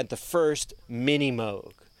he had the first mini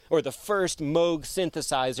Moog, or the first Moog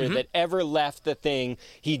synthesizer that ever left the thing.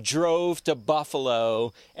 He drove to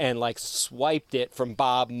Buffalo and like swiped it from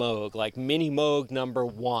Bob Moog, like Mini Moog number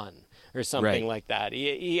 1 or something like that.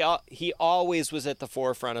 He always was at the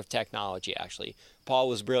forefront of technology, actually. Paul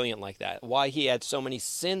was brilliant like that. Why he had so many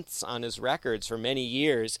synths on his records for many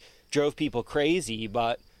years drove people crazy,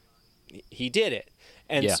 but he did it.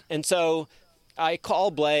 And so I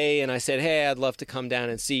called Bley and I said, "Hey, I'd love to come down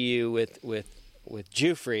and see you with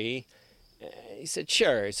Giuffre." He said,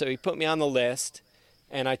 "Sure." So he put me on the list,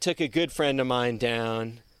 and I took a good friend of mine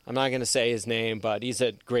down. I'm not going to say his name, but he's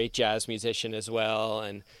a great jazz musician as well,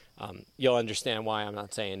 and you'll understand why I'm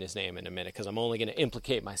not saying his name in a minute, because I'm only going to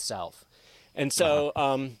implicate myself. And so,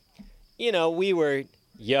 you know, we were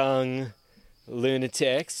young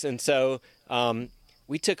lunatics, and so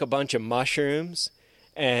we took a bunch of mushrooms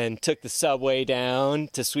and took the subway down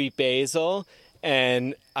to Sweet Basil,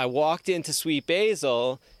 And I walked into Sweet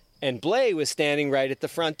Basil, and Blay was standing right at the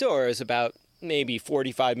front door. It was about maybe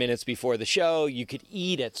 45 minutes before the show. You could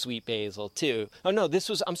eat at Sweet Basil, too. Oh, no, this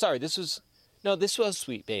was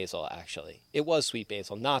Sweet Basil, actually. It was Sweet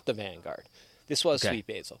Basil, not the Vanguard. This was Sweet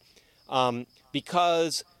Basil.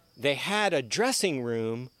 Because they had a dressing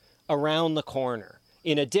room around the corner.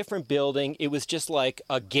 In a different building. It was just like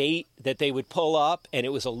a gate that they would pull up, and it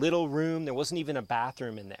was a little room. There wasn't even a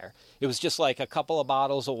bathroom in there. It was just like a couple of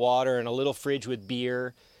bottles of water and a little fridge with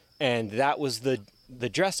beer, and that was the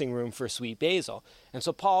dressing room for Sweet Basil. And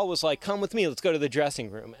so Paul was like, come with me, let's go to the dressing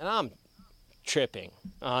room. And I'm tripping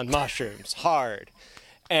on mushrooms hard.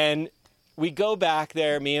 And we go back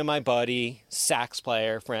there, me and my buddy, sax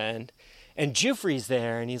player friend, and Giuffre's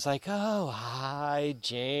there, and he's like, oh, hi,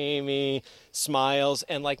 Jamie, smiles,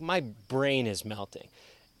 and like my brain is melting.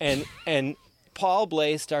 And Paul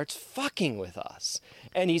Blay starts fucking with us,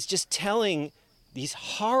 and he's just telling these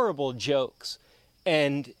horrible jokes,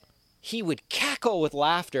 and he would cackle with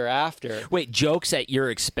laughter after. Wait, jokes at your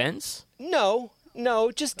expense? No,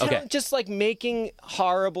 just like making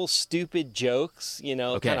horrible, stupid jokes,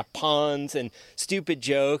 kind of puns and stupid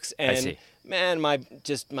jokes, and I see. Man, my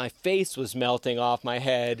face was melting off my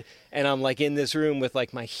head, and I'm like in this room with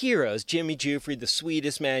like my heroes, Jimmy Giuffre, the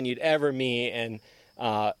sweetest man you'd ever meet, and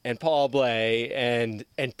Paul Blay, and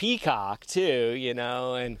Peacock too,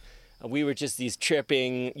 and we were just these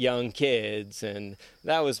tripping young kids, and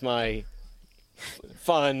that was my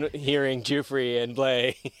fun hearing Giuffre and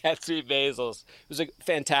Blay at Sweet Basil's. It was a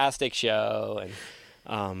fantastic show,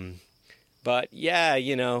 and but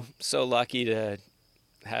yeah, so lucky to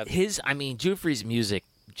have Giuffre's music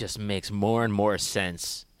just makes more and more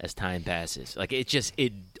sense as time passes. Like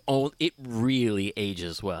it really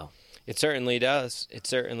ages well. It certainly does.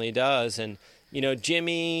 And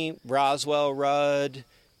Jimmy, Roswell Rudd,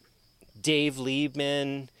 Dave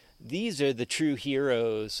Liebman, these are the true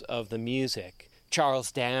heroes of the music.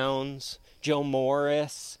 Charles Downs, Joe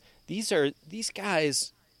Morris, these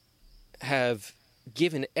guys have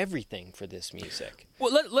given everything for this music.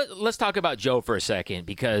 Well, let's talk about Joe for a second,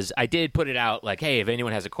 because I did put it out like, hey, if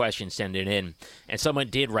anyone has a question, send it in. And someone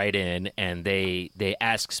did write in, and they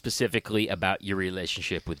asked specifically about your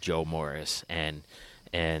relationship with Joe Morris and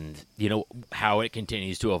how it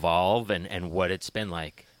continues to evolve and what it's been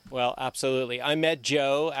like. Well, absolutely. I met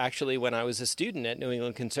Joe actually when I was a student at New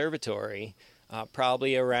England Conservatory,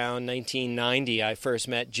 probably around 1990. I first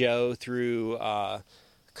met Joe through a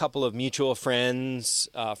couple of mutual friends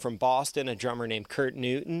from Boston, a drummer named Kurt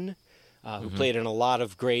Newton, who played in a lot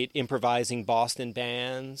of great improvising Boston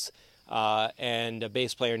bands, and a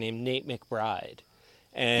bass player named Nate McBride.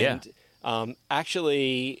 And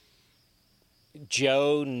actually,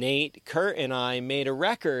 Joe, Nate, Kurt, and I made a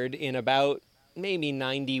record in about maybe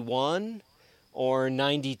 91 or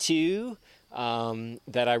 92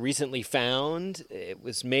 that I recently found. It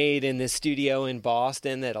was made in this studio in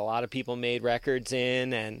Boston that a lot of people made records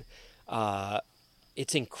in, and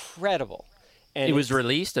it's incredible. And it was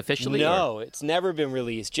released officially? No, it's never been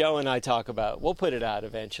released. Joe and I talk about, we'll put it out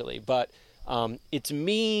eventually, but it's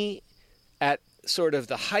me at sort of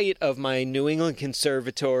the height of my New England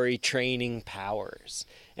Conservatory training powers.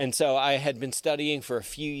 And so I had been studying for a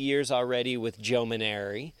few years already with Joe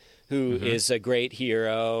Maneri, who is a great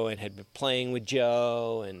hero, and had been playing with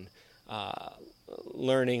Joe and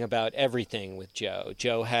learning about everything with Joe.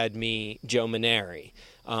 Joe Maneri.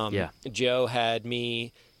 Joe had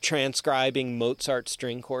me transcribing Mozart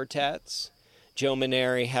string quartets. Joe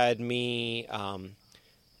Maneri had me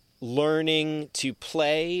learning to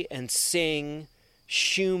play and sing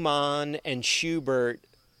Schumann and Schubert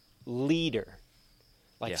lieder,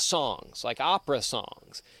 songs, like opera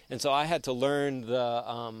songs. And so I had to learn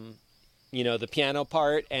the piano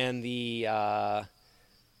part and the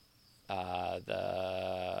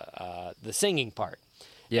singing part.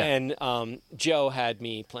 Yeah. And Joe had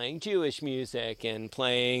me playing Jewish music and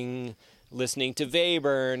listening to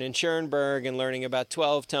Webern and Schoenberg and learning about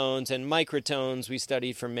 12 tones and microtones we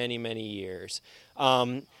studied for many, many years.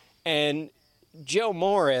 And Joe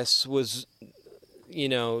Morris was,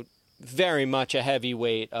 very much a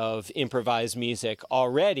heavyweight of improvised music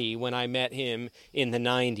already when I met him in the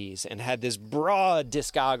 90s, and had this broad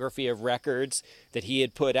discography of records that he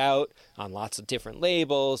had put out on lots of different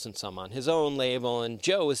labels and some on his own label. And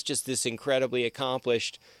Joe was just this incredibly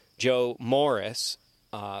accomplished Joe Morris,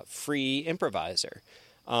 free improviser,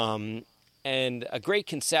 and a great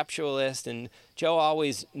conceptualist. And Joe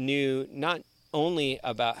always knew not only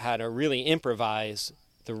about how to really improvise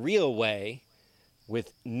the real way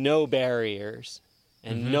with no barriers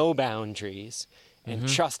and no boundaries, and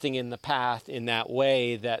trusting in the path in that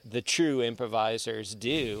way that the true improvisers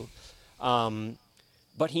do.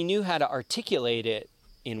 But he knew how to articulate it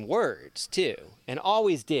in words too, and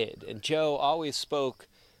always did. And Joe always spoke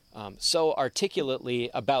so articulately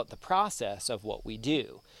about the process of what we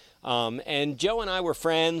do. And Joe and I were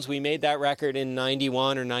friends. We made that record in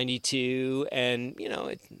 91 or 92, and, you know,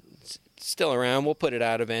 it's still around. We'll put it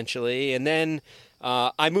out eventually. And then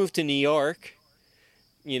I moved to New York,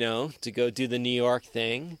 you know, to go do the New York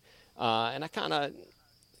thing. And I kind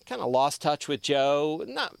of lost touch with Joe.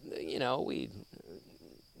 Not, you know,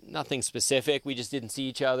 nothing specific. We just didn't see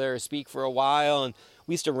each other or speak for a while. And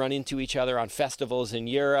we used to run into each other on festivals in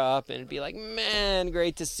Europe and be like, man,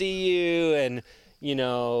 great to see you. And, you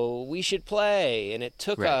know, we should play. And it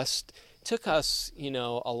took us, you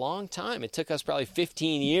know, a long time. It took us probably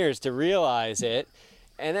 15 years to realize it.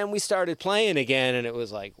 And then we started playing again, and it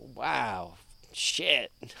was like, wow,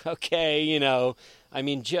 shit. Okay, you know, I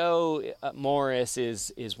mean, Joe Morris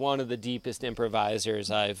is one of the deepest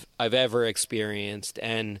improvisers I've ever experienced.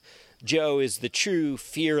 And Joe is the true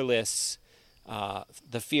fearless,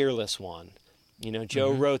 the fearless one. You know,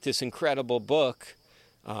 Joe wrote this incredible book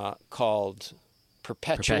called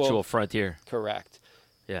Perpetual Frontier. Correct.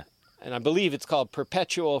 Yeah. And I believe it's called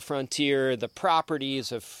Perpetual Frontier, The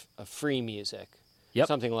Properties of Free Music. Yep.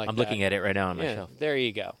 Something like that. I'm looking at it right now on my Yeah, shelf. there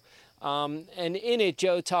you go. And in it,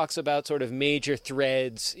 Joe talks about sort of major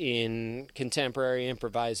threads in contemporary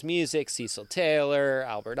improvised music: Cecil Taylor,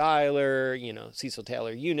 Albert Ayler, you know, Cecil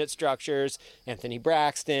Taylor unit structures, Anthony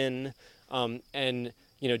Braxton. And,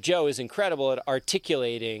 you know, Joe is incredible at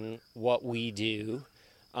articulating what we do.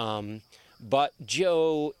 But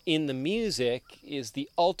Joe, in the music, is the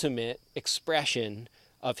ultimate expression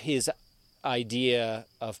of his idea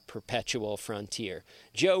of perpetual frontier.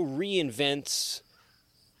 Joe reinvents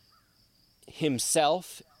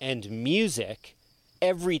himself and music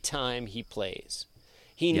every time he plays.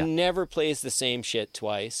 He never plays the same shit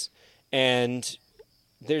twice, and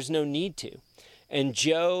there's no need to. And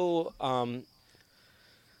Joe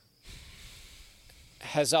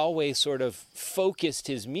has always sort of focused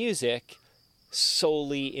his music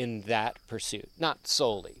solely in that pursuit. Not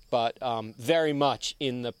solely, but very much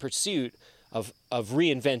in the pursuit of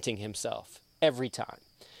reinventing himself every time.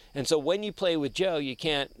 And so when you play with Joe, you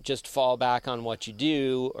can't just fall back on what you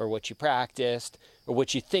do or what you practiced or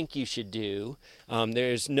what you think you should do.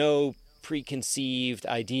 There's no preconceived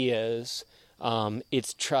ideas.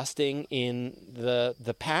 It's trusting in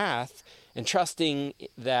the path and trusting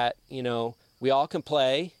that, you know, we all can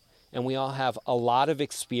play and we all have a lot of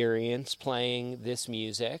experience playing this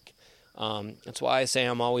music. That's why I say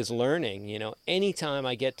I'm always learning. You know, anytime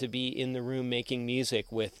I get to be in the room making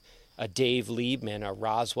music with a Dave Liebman, a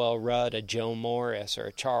Roswell Rudd, a Joe Morris, or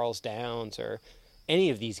a Charles Downs, or any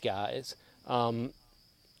of these guys, I'm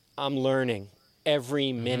learning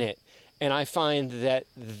every minute. And I find that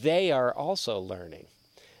they are also learning.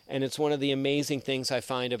 And it's one of the amazing things I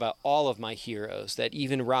find about all of my heroes, that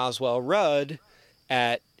even Roswell Rudd,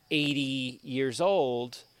 at 80 years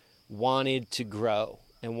old, wanted to grow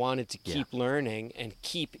and wanted to keep learning and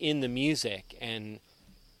keep in the music and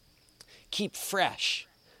keep fresh.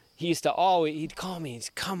 He used to he'd call me,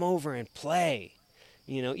 he'd come over and play,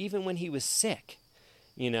 you know, even when he was sick,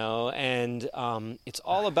 you know, and it's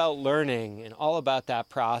all about learning and all about that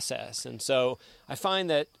process. And so I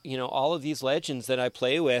find that, you know, all of these legends that I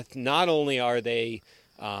play with, not only are they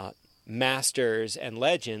masters and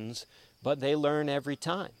legends, but they learn every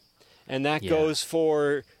time. And that goes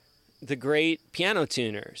for the great piano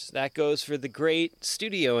tuners. That goes for the great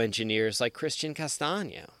studio engineers like Christian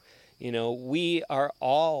Castagno. You know, we are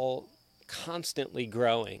all constantly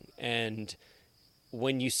growing, and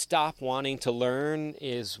when you stop wanting to learn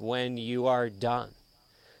is when you are done.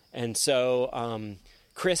 And so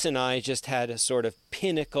Chris and I just had a sort of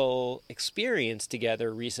pinnacle experience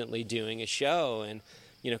together recently doing a show. And,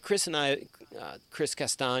 you know, Chris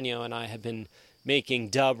Castagno and I have been making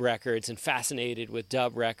dub records and fascinated with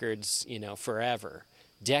dub records, you know, forever,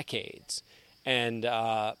 decades. And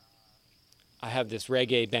I have this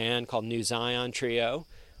reggae band called New Zion Trio.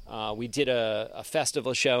 We did a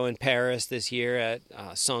festival show in Paris this year at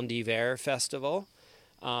Son d'Hiver Festival.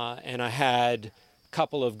 And I had a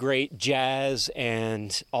couple of great jazz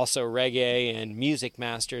and also reggae and music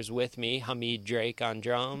masters with me, Hamid Drake on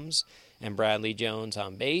drums and Bradley Jones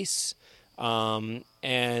on bass.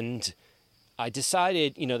 And I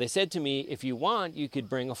decided, you know, they said to me, if you want, you could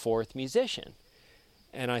bring a fourth musician.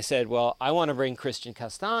 And I said, well, I want to bring Christian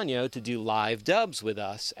Castagno to do live dubs with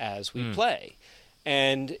us as we play.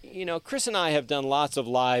 And, you know, Chris and I have done lots of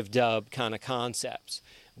live dub kind of concepts.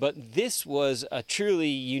 But this was a truly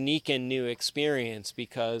unique and new experience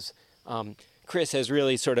because Chris has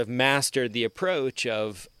really sort of mastered the approach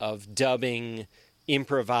of dubbing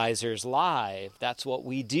improvisers live. That's what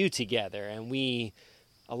we do together, and a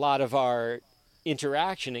lot of our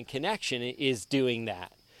interaction and connection is doing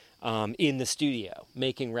that in the studio,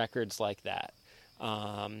 making records like that.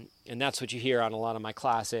 And that's what you hear on a lot of my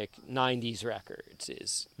classic 90s records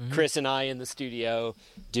is Chris and I in the studio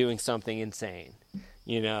doing something insane,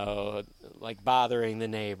 like bothering the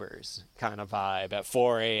neighbors kind of vibe at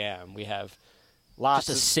 4 a.m. We have lots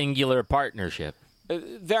of singular partnership.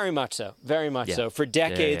 Very much so. Very much so. For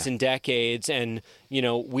decades and decades. And,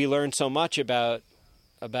 we learned so much about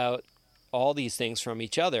all these things from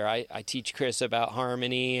each other. I teach Chris about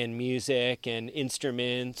harmony and music and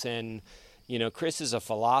instruments. And, Chris is a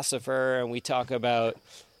philosopher, and we talk about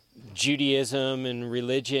Judaism and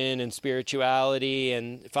religion and spirituality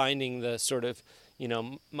and finding the sort of,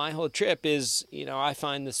 my whole trip is, I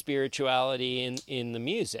find the spirituality in the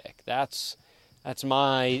music. That's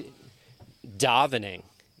my davening,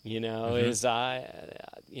 is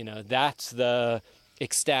that's the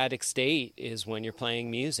ecstatic state is when you're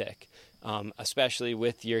playing music, especially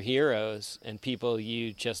with your heroes and people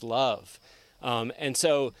you just love. And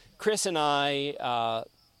so Chris and I,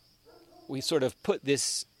 we sort of put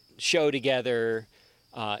this show together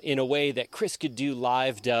in a way that Chris could do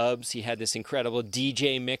live dubs. He had this incredible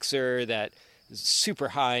DJ mixer that is super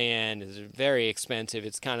high end, is very expensive.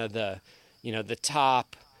 It's kind of the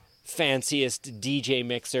top fanciest DJ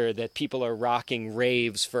mixer that people are rocking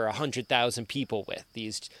raves for 100,000 people with.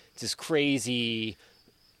 This crazy,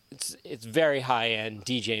 it's very high end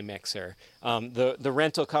DJ mixer. The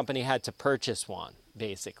rental company had to purchase one,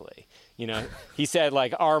 basically. He said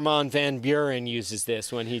like Armand van Buren uses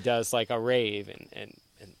this when he does like a rave and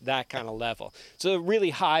that kind of level. So a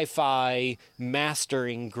really hi-fi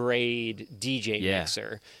mastering grade DJ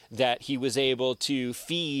mixer that he was able to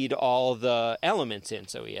feed all the elements in.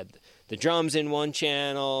 So he had the drums in one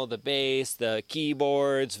channel, the bass, the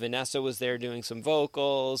keyboards. Vanessa was there doing some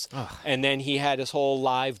vocals. And then he had his whole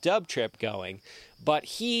live dub trip going. But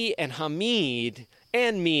he and Hamid,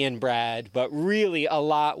 and me and Brad, but really a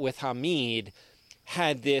lot with Hamid,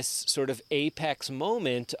 had this sort of apex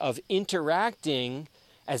moment of interacting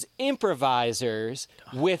as improvisers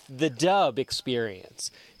with the dub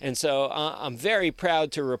experience. And so I'm very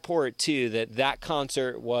proud to report, too, that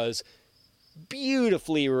concert was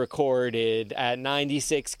beautifully recorded at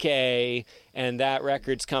 96K, and that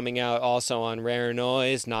record's coming out also on Rare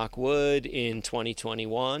Noise, Knock Wood, in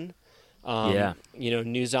 2021.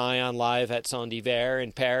 New Zion live at Son d'Hiver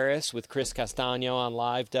in Paris with Chris Castagno on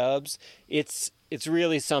live dubs. It's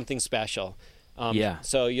really something special.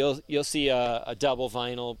 So you'll see a double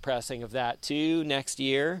vinyl pressing of that too next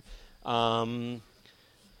year. Sort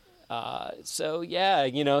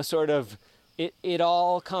of it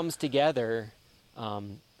all comes together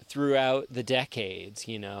throughout the decades.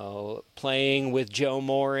 Playing with Joe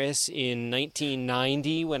Morris in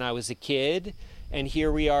 1990 when I was a kid. And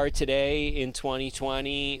here we are today in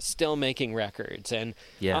 2020, still making records. And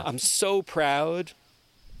I'm so proud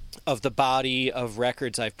of the body of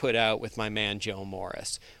records I've put out with my man Joe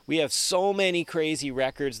Morris. We have so many crazy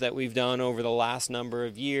records that we've done over the last number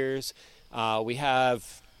of years. We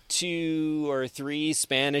have 2 or 3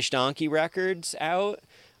 Spanish Donkey records out,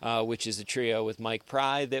 which is a trio with Mike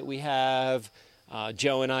Pride that we have.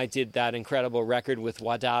 Joe and I did that incredible record with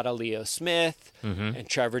Wadada Leo Smith and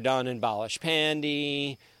Trevor Dunn and Balish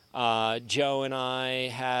Pandy. Joe and I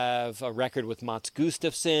have a record with Mats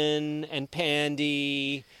Gustafsson and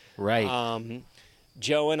Pandy. Right.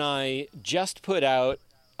 Joe and I just put out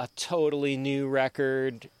a totally new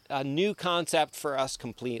record, a new concept for us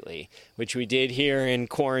completely, which we did here in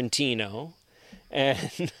Quarantino.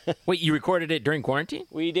 And wait, you recorded it during quarantine?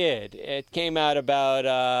 We did. It came out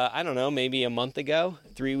about, maybe a month ago,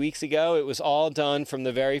 3 weeks ago. It was all done from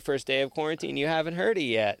the very first day of quarantine. You haven't heard it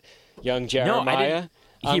yet, young Jeremiah. No, I didn't.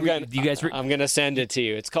 I'm going to send it to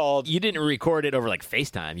you. It's called... You didn't record it over like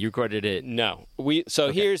FaceTime. You recorded it... No.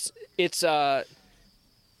 It's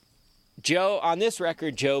Joe, on this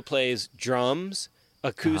record, Joe plays drums,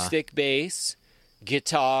 acoustic bass,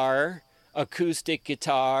 guitar, acoustic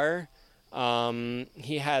guitar.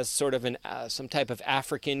 He has sort of some type of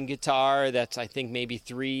African guitar that's, I think, maybe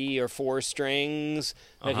 3 or 4 strings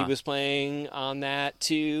that he was playing on that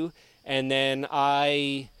too. And then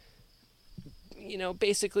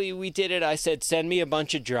basically we did it. I said, send me a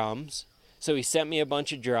bunch of drums. So he sent me a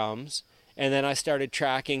bunch of drums. And then I started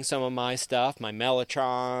tracking some of my stuff, my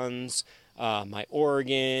Mellotrons, my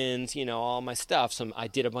organs, all my stuff. I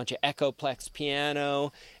did a bunch of Echoplex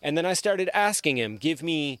piano, and then I started asking him, give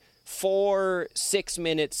me 4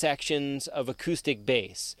 6-minute sections of acoustic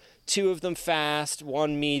bass, 2 of them fast,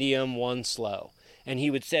 1 medium, 1 slow. And he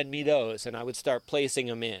would send me those, and I would start placing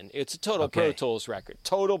them in. It's a total Pro Tools record.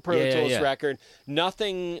 Total Pro Tools record.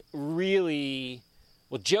 Nothing really...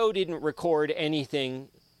 Well, Joe didn't record anything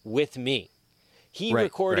with me. He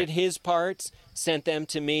recorded his parts, sent them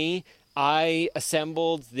to me. I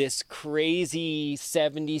assembled this crazy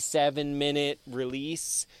 77-minute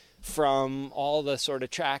release from all the sort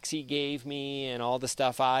of tracks he gave me and all the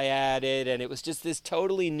stuff I added, and it was just this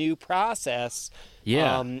totally new process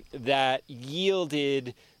that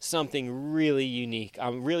yielded something really unique.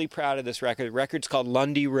 I'm really proud of this record. The record's called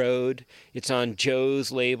Lundy Road. It's on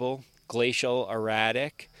Joe's label, Glacial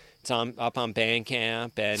Erratic. It's up on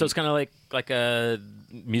Bandcamp. And so it's kind of like a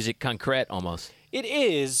musique concrète almost. It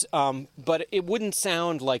is, but it wouldn't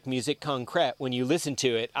sound like musique concrète when you listen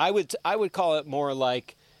to it. I would call it more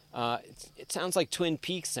like it sounds like Twin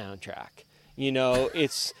Peaks soundtrack.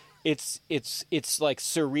 It's like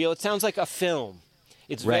surreal. It sounds like a film.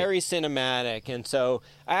 It's very cinematic, and so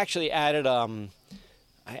I actually added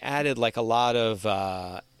like a lot of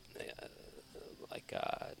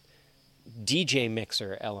DJ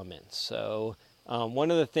mixer elements. So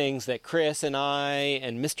one of the things that Chris and I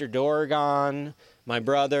and Mr. Dorgan, my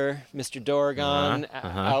brother, Mr. Dorgan,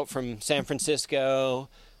 out from San Francisco,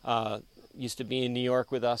 used to be in New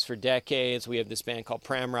York with us for decades. We have this band called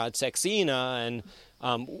Pramrod Sexina, and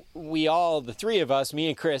we all, the 3 of us, me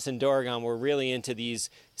and Chris and Dorgan, were really into these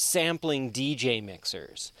sampling DJ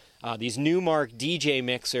mixers. These Newmark DJ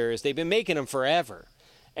mixers, they've been making them forever.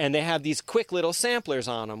 And they have these quick little samplers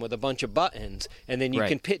on them with a bunch of buttons. And then you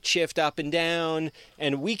can pitch shift up and down.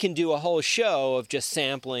 And we can do a whole show of just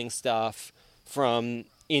sampling stuff from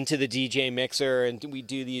into the DJ mixer. And we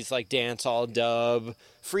do these like dancehall dub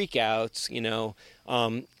freakouts,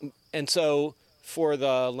 And so for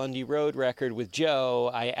the Lundy Road record with Joe,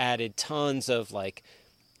 I added tons of like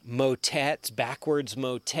motets, backwards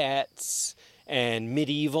motets, and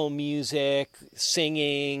medieval music,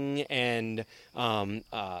 singing, and I'm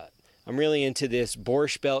really into this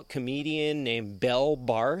Borscht Belt comedian named Bell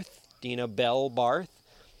Barth. Do you know Bell Barth?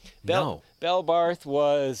 No. Bell Barth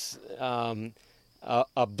was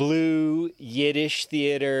a blue Yiddish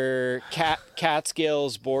theater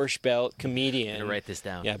Catskills Borscht Belt comedian. I'm gonna write this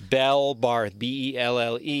down. Yeah, Bell Barth,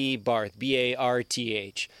 Belle Barth, Barth.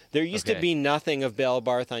 There used to be nothing of Bell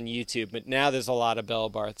Barth on YouTube, but now there's a lot of Bell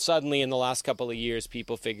Barth. Suddenly, in the last couple of years,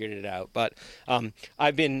 people figured it out. But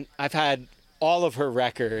I've had all of her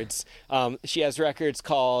records. She has records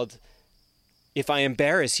called "If I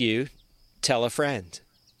Embarrass You, Tell a Friend."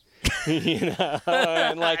 And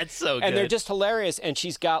That's so good. And they're just hilarious. And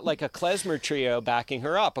she's got like a klezmer trio backing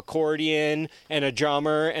her up, accordion and a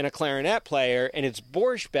drummer and a clarinet player, and it's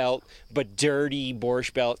Borscht Belt, but dirty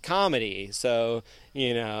Borscht Belt comedy. So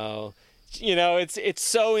it's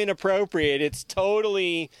so inappropriate. It's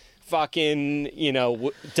totally fucking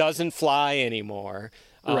doesn't fly anymore.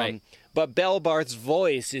 Right. But Bell Barth's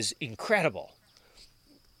voice is incredible,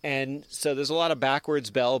 and so there's a lot of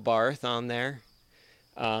backwards Bell Barth on there.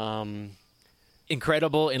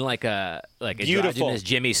 Incredible in like a androgynous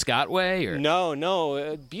Jimmy Scott way, or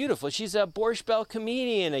no, beautiful. She's a Borscht Belt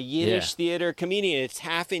comedian, a Yiddish theater comedian. It's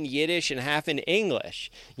half in Yiddish and half in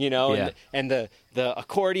English, and the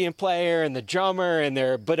accordion player and the drummer and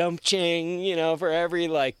their badum-ching, for every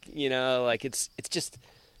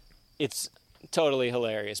it's totally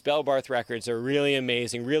hilarious. Bell Barth records are really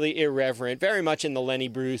amazing, really irreverent, very much in the Lenny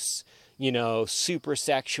Bruce, super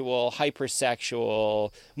sexual,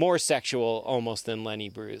 hypersexual, more sexual almost than Lenny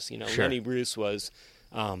Bruce. Sure. Lenny Bruce was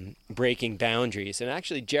breaking boundaries. And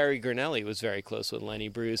actually, Jerry Granelli was very close with Lenny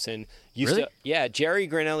Bruce. And Jerry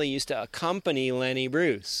Granelli used to accompany Lenny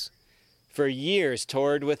Bruce for years,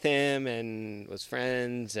 toured with him and was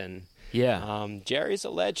friends. And Jerry's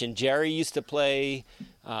a legend. Jerry used to play,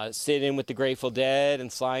 sit in with the Grateful Dead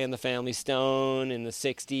and Sly and the Family Stone in the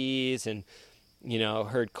 60s. And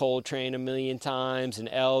heard Coltrane a million times and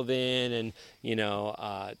Elvin, and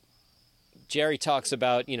Jerry talks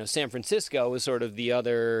about, San Francisco was sort of the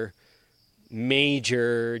other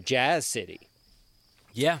major jazz city.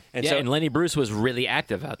 Yeah. And Lenny Bruce was really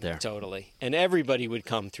active out there. Totally. And everybody would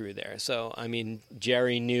come through there. So,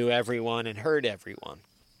 Jerry knew everyone and heard everyone.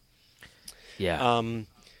 Yeah.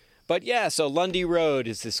 But yeah, so Lundy Road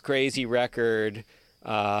is this crazy record,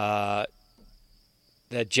 that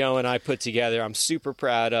Joe and I put together. I'm super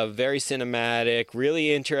proud of. Very cinematic,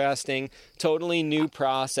 really interesting, totally new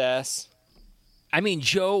process. I mean,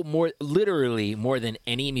 Joe, literally more than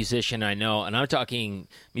any musician I know, and I'm talking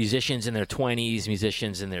musicians in their 20s,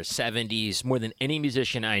 musicians in their 70s, more than any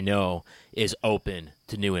musician I know is open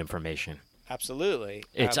to new information. Absolutely.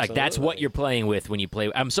 It's like that's what you're playing with when you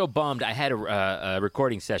play. I'm so bummed. I had a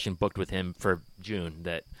recording session booked with him for June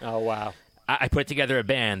that. Oh, wow. I put together a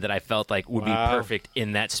band that I felt like would be perfect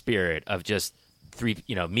in that spirit of just three,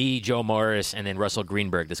 me, Joe Morris, and then Russell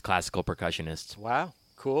Greenberg, this classical percussionist. Wow,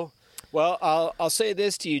 cool. Well, I'll say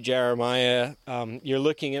this to you, Jeremiah. You're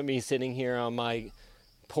looking at me sitting here on my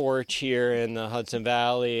porch here in the Hudson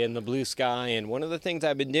Valley in the blue sky, and one of the things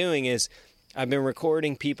I've been doing is I've been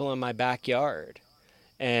recording people in my backyard.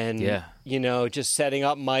 And, just setting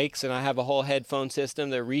up mics, and I have a whole headphone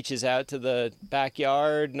system that reaches out to the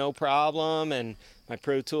backyard, no problem, and my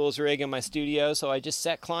Pro Tools rig in my studio, so I just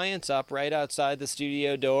set clients up right outside the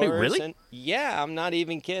studio doors. Wait, really? And yeah, I'm not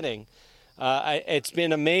even kidding. It's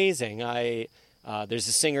been amazing. There's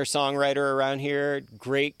a singer-songwriter around here,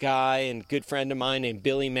 great guy and good friend of mine named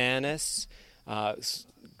Billy Manis,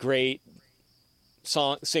 great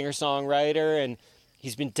singer-songwriter, and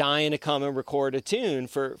he's been dying to come and record a tune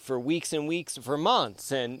for weeks and weeks, for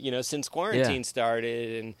months, and since quarantine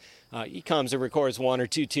started, and he comes and records one or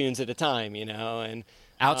two tunes at a time, and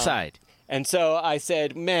outside. And so I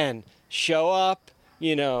said, man, show up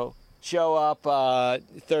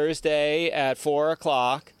Thursday at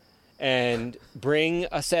 4:00 and bring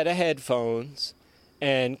a set of headphones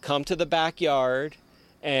and come to the backyard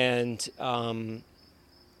and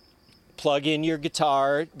plug in your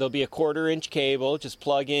guitar. There'll be a 1/4-inch cable. Just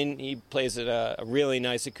plug in. He plays a really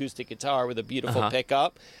nice acoustic guitar with a beautiful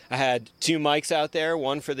pickup. I had 2 mics out there,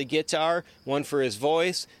 one for the guitar, one for his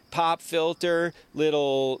voice, pop filter,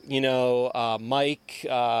 little, mic,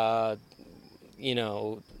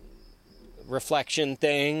 reflection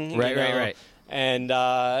thing. Right.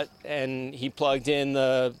 And he plugged in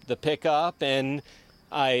the pickup, and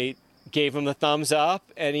I gave him the thumbs up,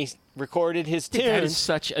 and he recorded his tune. That is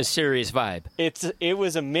such a serious vibe. It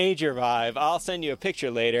was a major vibe. I'll send you a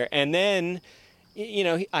picture later. And then,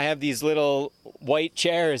 I have these little white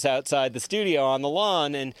chairs outside the studio on the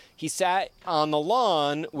lawn, and he sat on the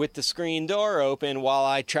lawn with the screen door open while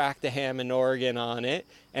I tracked the Hammond organ on it,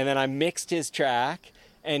 and then I mixed his track.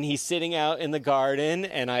 And he's sitting out in the garden,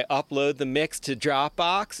 and I upload the mix to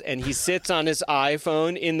Dropbox, and he sits on his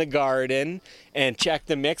iPhone in the garden and check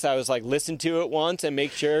the mix. I was like, listen to it once and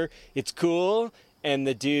make sure it's cool. And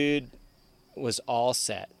the dude was all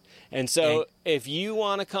set. And so if you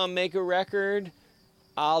want to come make a record,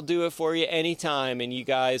 I'll do it for you anytime. And you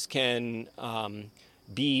guys can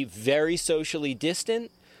be very socially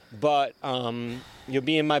distant, but you'll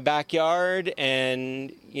be in my backyard,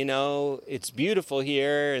 and it's beautiful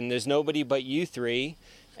here, and there's nobody but you three,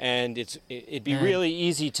 and it'd be really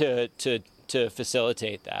easy to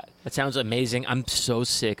facilitate that. That sounds amazing. I'm so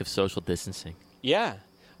sick of social distancing. Yeah.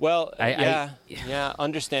 Well,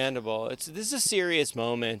 understandable. This is a serious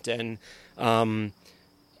moment, and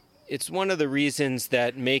it's one of the reasons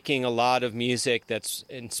that making a lot of music that's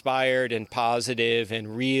inspired and positive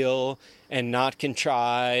and real and not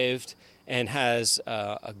contrived and has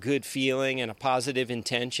a good feeling and a positive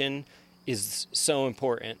intention is so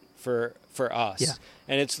important for us. Yeah.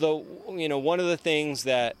 And it's one of the things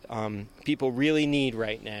that people really need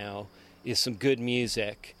right now is some good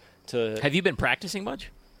music. Have you been practicing much?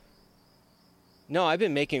 No, I've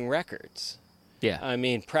been making records. Yeah. I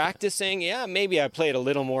mean, practicing, maybe I played a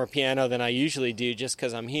little more piano than I usually do just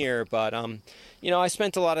because I'm here. But, I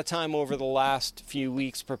spent a lot of time over the last few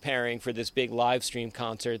weeks preparing for this big live stream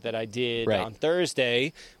concert that I did on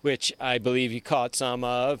Thursday, which I believe you caught some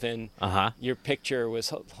of. And your picture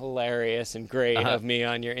was hilarious and great of me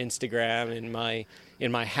on your Instagram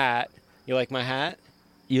in my hat. You like my hat?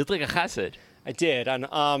 You look like a chassid. I did, an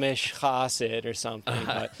Amish chassid or something.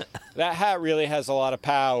 But that hat really has a lot of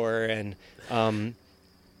power, and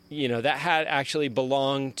that hat actually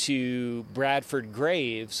belonged to Bradford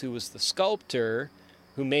Graves, who was the sculptor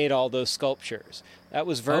who made all those sculptures. That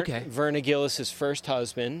was Verna Gillis's first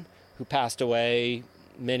husband, who passed away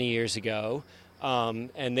many years ago,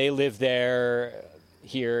 and they lived there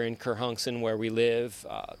here in Kerhonkson, where we live,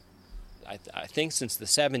 I think since the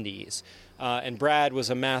 70s. And Brad was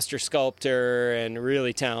a master sculptor and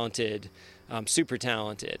really talented, super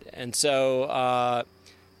talented. And so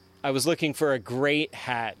I was looking for a great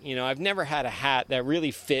hat. I've never had a hat that really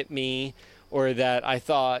fit me or that I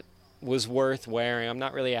thought was worth wearing. I'm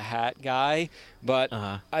not really a hat guy, but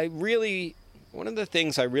one of the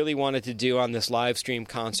things I really wanted to do on this live stream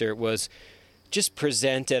concert was just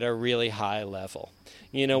present at a really high level.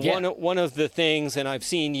 You know, Yeah. one of the things, and I've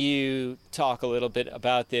seen you talk a little bit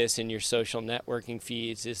about this in your social networking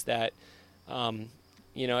feeds, is that,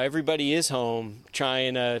 you know, everybody is home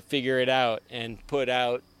trying to figure it out and put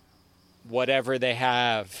out whatever they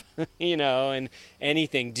have, you know, and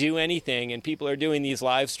do anything. And people are doing these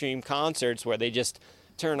live stream concerts where they just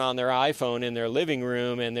turn on their iPhone in their living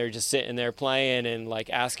room and they're just sitting there playing and like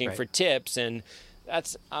asking Right. for tips. And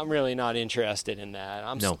I'm really not interested in that.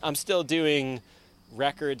 No. I'm still doing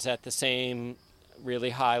records at the same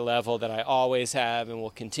really high level that I always have and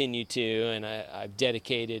will continue to. And I've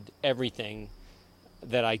dedicated everything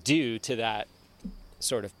that I do to that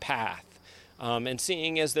sort of path. And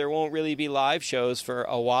seeing as there won't really be live shows for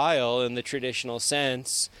a while in the traditional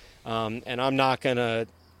sense, and I'm not going to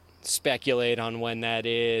speculate on when that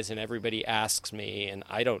is, and everybody asks me, and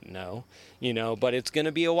I don't know, you know, but it's going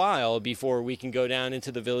to be a while before we can go down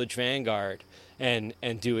into the Village Vanguard and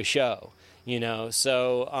do a show, you know.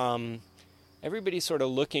 So everybody's sort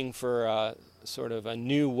of looking for sort of a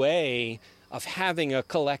new way of having a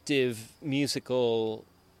collective musical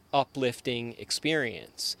uplifting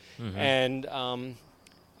experience. Mm-hmm. And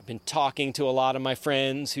I've been talking to a lot of my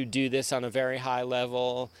friends who do this on a very high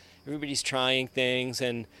level. Everybody's trying things,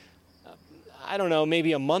 and I don't know,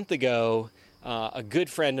 maybe a month ago, a good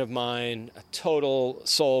friend of mine, a total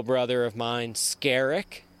soul brother of mine,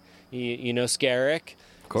 Skerrick, you know Skerrick?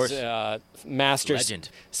 Of course. Master Legend.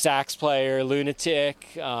 sax player,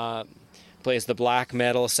 lunatic, plays the black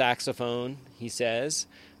metal saxophone, he says.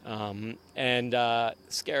 And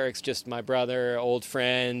Skerrick's just my brother, old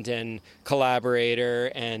friend, and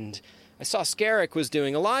collaborator. And I saw Skerrick was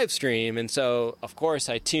doing a live stream, and so, of course,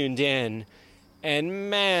 I tuned in. And,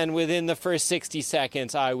 man, within the first 60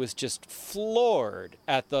 seconds, I was just floored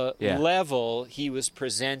at the level he was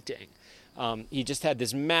presenting. He just had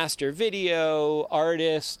this master video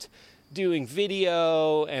artist doing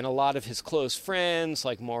video, and a lot of his close friends,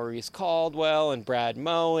 like Maurice Caldwell and Brad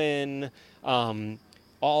Moen,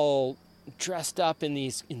 all dressed up in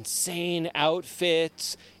these insane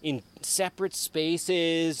outfits in separate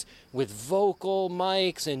spaces with vocal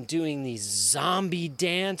mics and doing these zombie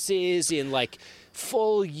dances in like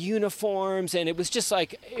full uniforms. And it was just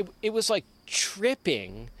like, it was like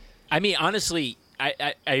tripping. I mean, honestly,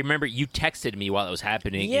 I remember you texted me while it was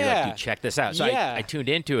happening. You're like, dude, check this out. So I tuned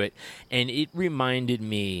into it, and it reminded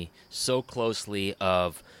me so closely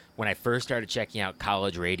of when I first started checking out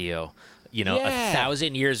college radio. You know,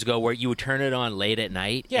 1,000 years ago, where you would turn it on late at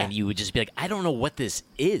night, and you would just be like, I don't know what this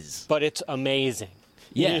is. But it's amazing.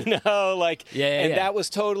 Yeah. You know, like, and that was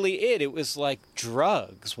totally it. It was like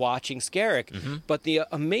drugs watching Skerrick. Mm-hmm. But the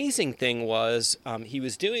amazing thing was he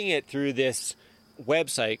was doing it through this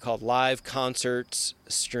website called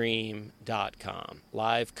liveconcertsstream.com.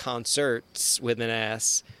 Live concerts with an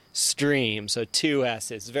S, stream, so 2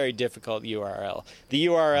 S's. Very difficult URL. The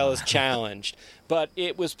URL is challenged, but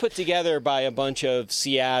it was put together by a bunch of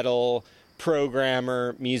Seattle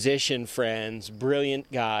programmer, musician friends,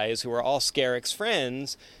 brilliant guys who were all Skerrick's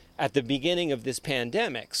friends at the beginning of this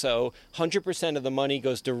pandemic. So 100% of the money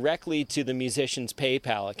goes directly to the musician's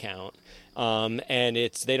PayPal account. And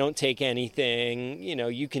they don't take anything, you know,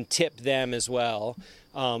 you can tip them as well.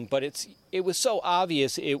 But it was so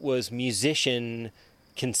obvious it was musician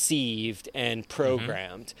conceived and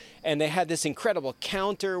programmed. Mm-hmm. And they had this incredible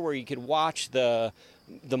counter where you could watch the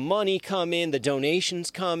money come in, the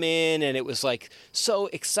donations come in, and it was like so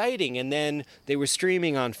exciting. And then they were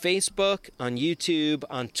streaming on Facebook, on YouTube,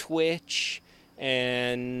 on Twitch,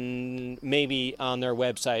 and maybe on their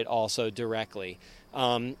website also directly.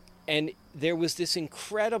 And there was this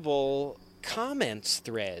incredible comments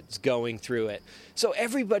threads going through it. So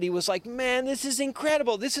everybody was like, man, this is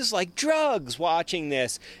incredible. This is like drugs watching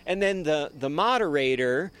this. And then the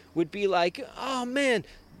moderator would be like, oh, man,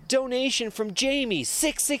 donation from Jamie,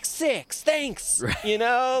 666, thanks. Right. You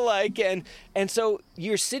know, like, and so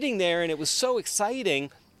you're sitting there and it was so exciting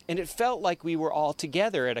and it felt like we were all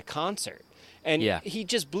together at a concert. And he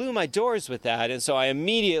just blew my doors with that. And so I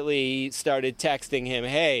immediately started texting him,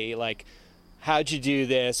 hey, like, how'd you do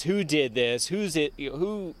this? Who did this?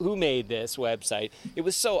 Who made this website? It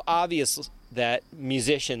was so obvious that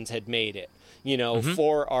musicians had made it, you know,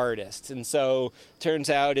 for artists. And so turns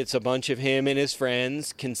out it's a bunch of him and his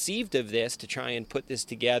friends conceived of this to try and put this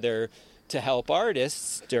together to help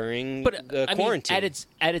artists during the quarantine. Mean,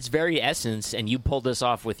 at its very essence, and you pulled this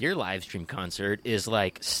off with your live stream concert, is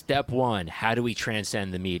like step one, how do we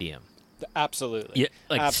transcend the medium? Absolutely. Yeah,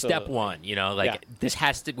 like Absolutely. Step one, you know, like this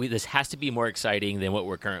has to be more exciting than what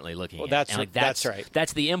we're currently looking at. That's right.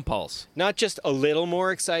 That's the impulse. Not just a little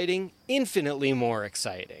more exciting, infinitely more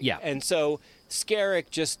exciting. Yeah. And so Skerrick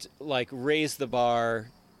just like raised the bar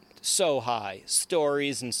so high,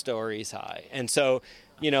 stories and stories high. And so,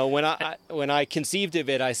 when I conceived of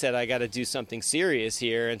it, I said, I got to do something serious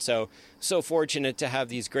here. And so fortunate to have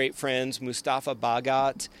these great friends, Mustafa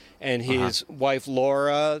Bhagat and his wife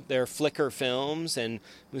Laura. They're Flickr Films, and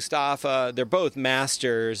Mustafa, they're both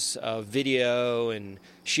masters of video and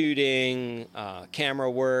shooting,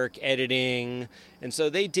 camera work, editing. And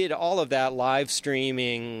so they did all of that live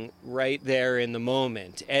streaming right there in the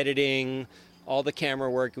moment, editing, all the camera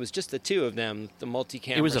work. It was just the two of them, the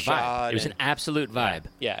multi-camera shot. It was a vibe. It was an absolute vibe.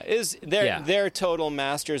 Yeah. They're total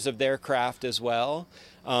masters of their craft as well.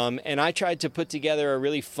 And I tried to put together a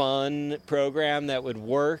really fun program that would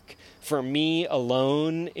work for me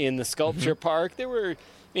alone in the sculpture park. There were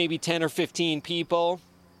maybe 10 or 15 people,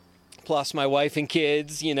 plus my wife and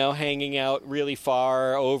kids, hanging out really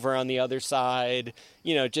far over on the other side,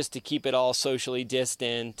 just to keep it all socially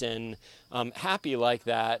distant and happy like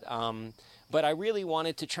that. But I really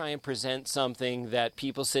wanted to try and present something that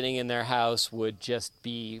people sitting in their house would just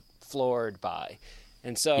be floored by.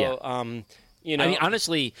 And so, I mean,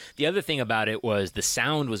 honestly, the other thing about it was the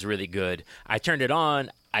sound was really good. I turned it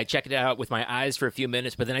on. I checked it out with my eyes for a few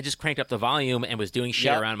minutes, but then I just cranked up the volume and was doing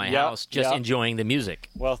shit around my house, just enjoying the music.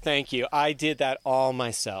 Well, thank you. I did that all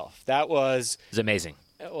myself. It was amazing.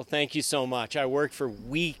 Well, thank you so much. I worked for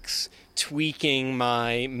weeks tweaking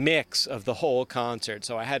my mix of the whole concert.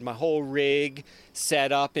 So I had my whole rig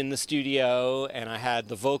set up in the studio, and I had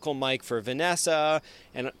the vocal mic for Vanessa,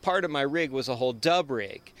 and part of my rig was a whole dub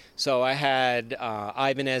rig. So I had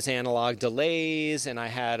Ibanez analog delays, and I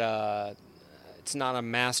had it's not a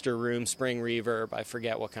master room spring reverb. I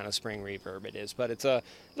forget what kind of spring reverb it is, but it's a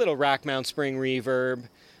little rack mount spring reverb.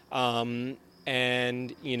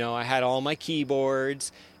 And, I had all my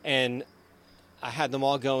keyboards, and I had them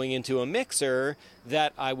all going into a mixer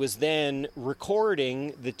that I was then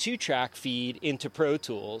recording the 2-track feed into Pro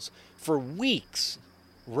Tools for weeks,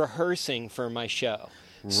 rehearsing for my show.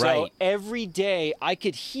 Right. So every day I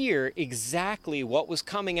could hear exactly what was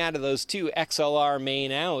coming out of those 2 XLR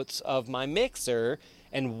main outs of my mixer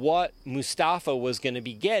and what Mustafa was going to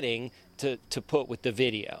be getting to put with the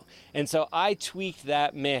video. And so I tweaked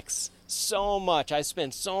that mix so much. I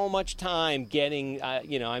spent so much time getting,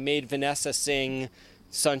 I made Vanessa sing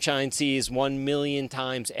Sunshine Seas 1 million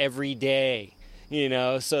times every day,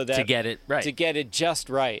 so that to get it right. To get it just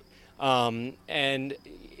right. And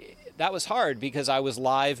that was hard because I was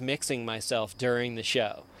live mixing myself during the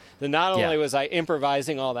show. So not only was I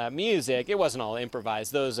improvising all that music, it wasn't all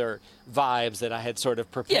improvised. Those are vibes that I had sort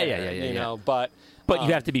of prepared, But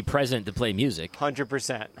you have to be present to play music.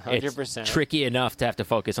 100%. It's tricky enough to have to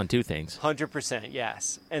focus on 2 things. 100%,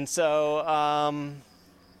 yes. And so, I'm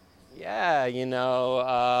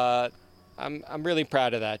really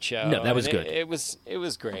proud of that show. No, that was good. It was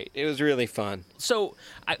great. It was really fun. So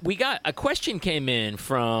we got a question came in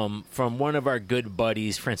from one of our good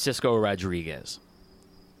buddies, Francisco Rodriguez.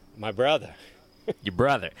 My brother. Your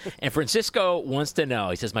brother. And Francisco wants to know,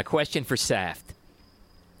 he says, my question for Saft.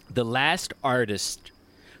 The last artist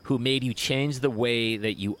who made you change the way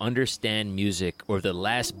that you understand music, or the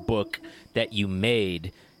last book that you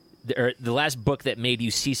made, or the last book that made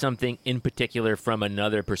you see something in particular from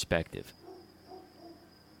another perspective?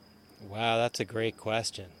 Wow, that's a great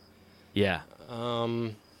question. Yeah.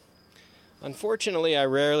 Unfortunately, I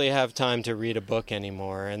rarely have time to read a book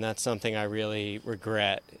anymore, and that's something I really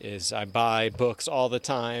regret, is I buy books all the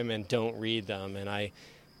time and don't read them, and I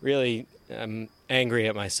really am angry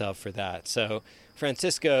at myself for that. So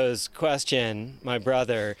Francisco's question, my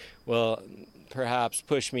brother, will perhaps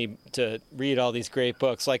push me to read all these great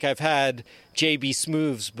books. Like I've had J.B.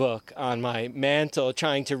 Smoove's book on my mantle,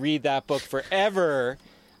 trying to read that book forever.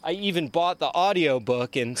 I even bought the audio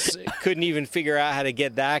book and couldn't even figure out how to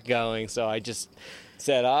get that going. So I just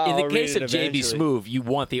said, in the case of J.B. Smoove, you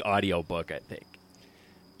want the audio book, I think.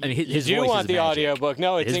 I mean, his you voice want is the magic. audio book?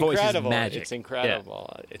 No, it's his incredible. Voice is magic. It's incredible.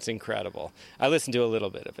 Yeah. It's incredible. I listened to a little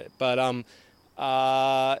bit of it, but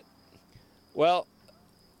well,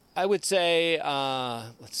 I would say,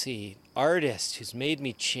 let's see, artist who's made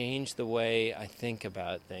me change the way I think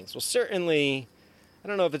about things. Well, certainly, I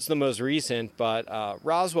don't know if it's the most recent, but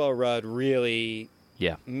Roswell Rudd really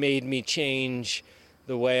made me change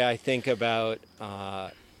the way I think about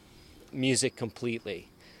music completely.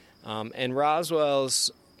 And Roswell's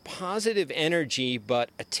positive energy, but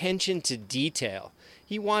attention to detail.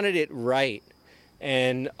 He wanted it right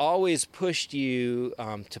and always pushed you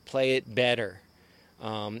to play it better,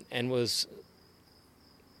 and was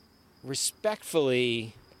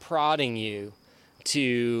respectfully prodding you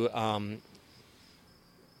to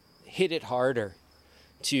hit it harder,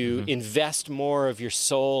 to invest more of your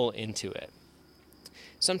soul into it.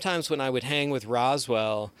 Sometimes when I would hang with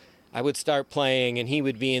Roswell, I would start playing and he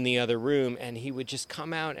would be in the other room and he would just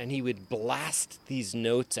come out and he would blast these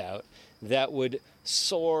notes out that would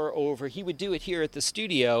soar over. He would do it here at the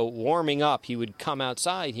studio, warming up. He would come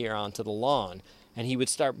outside here onto the lawn and he would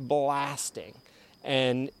start blasting.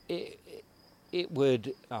 And it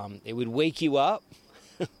would wake you up,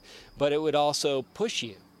 but it would also push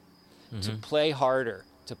you to play harder,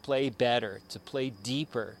 to play better, to play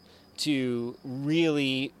deeper, to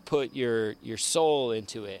really put your soul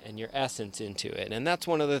into it and your essence into it. And that's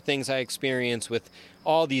one of the things I experience with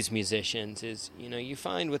all these musicians is, you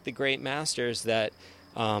find with the great masters that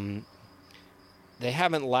they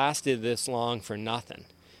haven't lasted this long for nothing.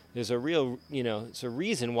 There's a real, it's a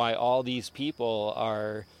reason why all these people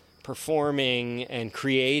are performing and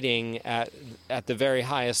creating at the very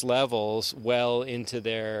highest levels well into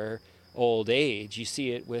their old age. You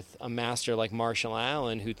see it with a master like Marshall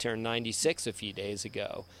Allen, who turned 96 a few days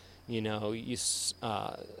ago.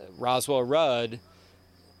 Roswell Rudd,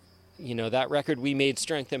 that record We Made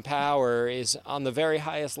Strength and Power is on the very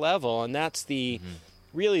highest level, and that's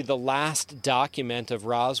really the last document of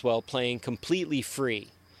Roswell playing completely free.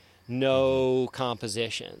 No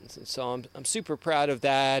compositions. So I'm super proud of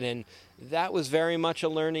that, and that was very much a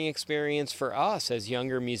learning experience for us as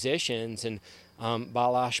younger musicians. And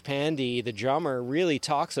Balash Pandey, the drummer, really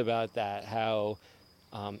talks about that, how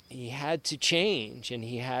he had to change and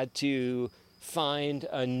he had to find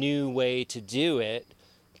a new way to do it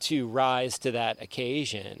to rise to that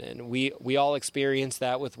occasion. And we all experienced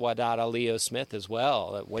that with Wadada Leo Smith as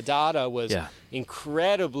well. Wadada was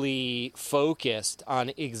incredibly focused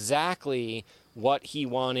on exactly what he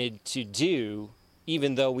wanted to do,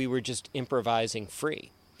 even though we were just improvising free.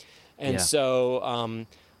 And so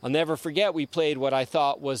I'll never forget, we played what I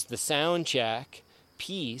thought was the sound check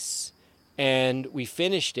piece, and we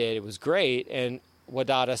finished it. It was great. And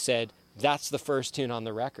Wadada said, "That's the first tune on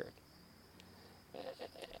the record."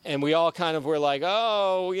 And we all kind of were like,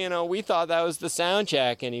 "Oh, we thought that was the sound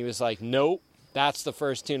check." And he was like, "Nope, that's the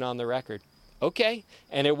first tune on the record." Okay.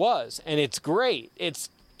 And it was. And it's great. It's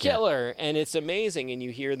killer. And it's amazing. And you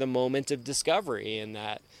hear the moment of discovery in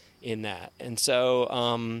that. And so,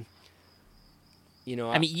 I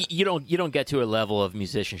mean, you don't get to a level of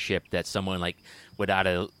musicianship that someone like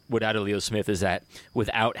Wadada Leo Smith is at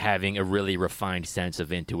without having a really refined sense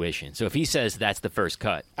of intuition. So if he says that's the first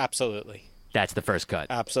cut. Absolutely. That's the first cut.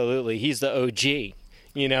 Absolutely. He's the OG.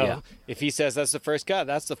 If he says that's the first cut,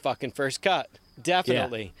 that's the fucking first cut.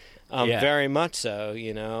 Definitely. Very much so,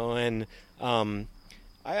 And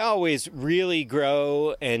I always really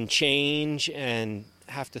grow and change and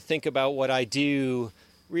have to think about what I do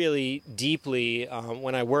really deeply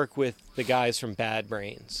when I work with the guys from Bad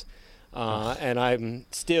Brains. And I'm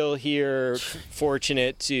still here,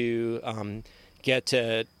 fortunate to get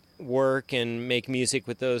to work and make music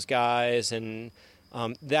with those guys, and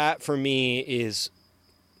that for me is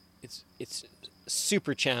it's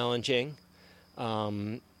super challenging.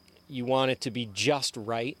 You want it to be just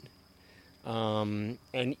right, and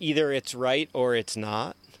either it's right or it's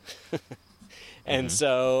not. And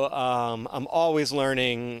so I'm always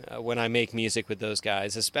learning when I make music with those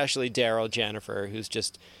guys, especially Daryl Jennifer, who's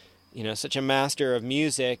just such a master of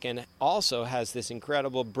music and also has this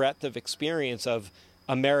incredible breadth of experience of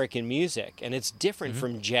American music, and it's different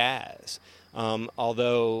from jazz.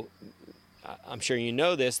 Although I'm sure you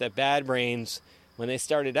know this, that Bad Brains, when they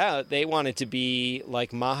started out, they wanted to be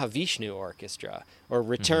like Mahavishnu Orchestra or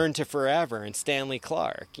Return to Forever and Stanley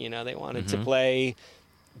Clarke. They wanted to play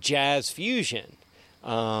jazz fusion,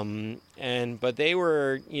 but they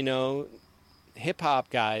were hip hop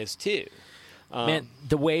guys too. Man,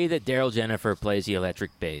 the way that Daryl Jennifer plays the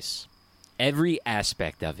electric bass, every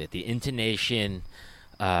aspect of it, the intonation,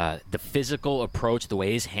 the physical approach, the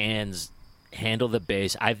way his hands handle the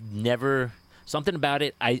bass, something about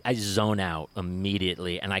it, I zone out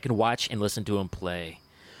immediately, and I can watch and listen to him play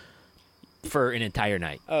for an entire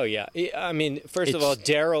night. Oh, yeah. I mean, first of all,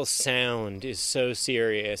 Daryl's sound is so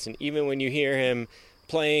serious, and even when you hear him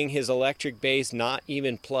playing his electric bass not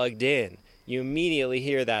even plugged in, you immediately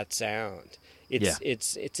hear that sound.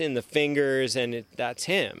 It's in the fingers, and that's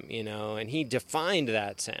him, and he defined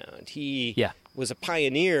that sound. He was a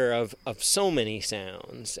pioneer of so many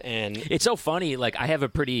sounds. And it's so funny. Like, I have a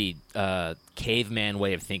pretty caveman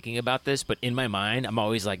way of thinking about this, but in my mind, I'm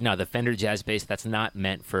always like, no, the Fender Jazz Bass, that's not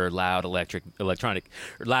meant for loud electronic,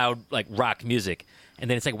 or loud, like, rock music. And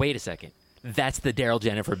then it's like, wait a second. That's the Daryl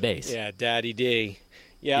Jennifer bass. Yeah, Daddy D.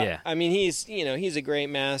 Yeah. I mean, he's a great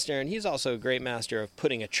master, and he's also a great master of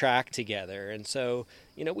putting a track together. And so,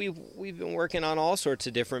 we've been working on all sorts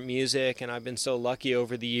of different music, and I've been so lucky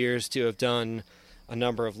over the years to have done a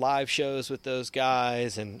number of live shows with those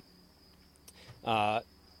guys. And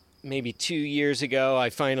maybe 2 years ago,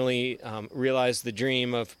 I finally realized the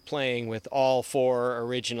dream of playing with all 4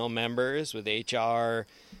 original members, with HR,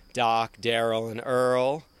 Doc, Daryl, and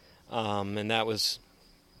Earl. And that was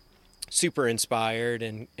super inspired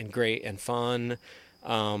and great and fun.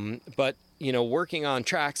 But, working on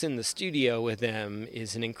tracks in the studio with them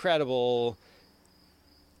is an incredible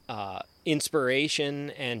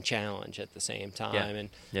inspiration and challenge at the same time.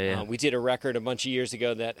 And we did a record a bunch of years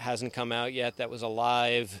ago that hasn't come out yet. That was a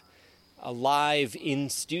live in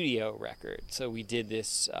studio record. So we did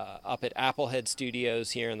this up at Applehead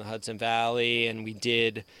Studios here in the Hudson Valley, and we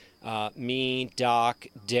did me, Doc,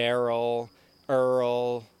 Daryl,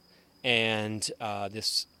 Earl, and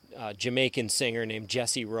this Jamaican singer named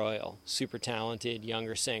Jesse Royal, super talented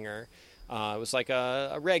younger singer. It was like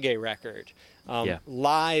a reggae record.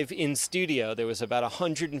 Live in studio, there was about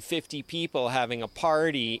 150 people having a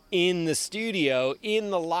party in the studio, in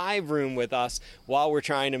the live room with us while we're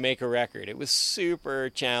trying to make a record. It was super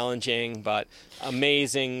challenging, but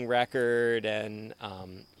amazing record, and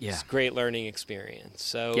it's a great learning experience.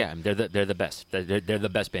 So they're the best. They're the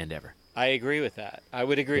best band ever. I agree with that. I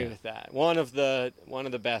would agree with that. One of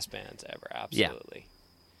the best bands ever. Absolutely. Yeah.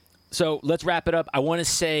 So let's wrap it up. I want to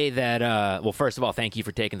say that, well, first of all, thank you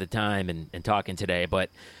for taking the time and talking today. But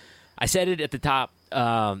I said it at the top,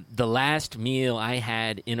 the last meal I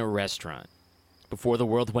had in a restaurant before the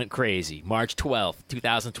world went crazy, March 12th,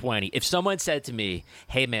 2020. If someone said to me,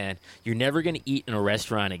 hey, man, you're never going to eat in a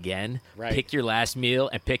restaurant again, pick your last meal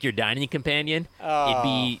and pick your dining companion, it'd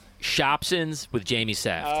be Shopson's with Jamie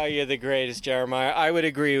Saft. Oh, you're the greatest, Jeremiah. I would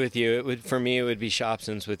agree with you. For me, it would be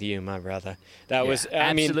Shopson's with you, my brother. That was,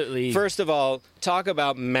 absolutely. mean, first of all, talk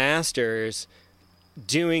about masters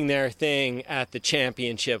doing their thing at the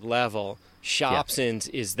championship level. Shopson's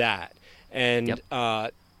is that. And,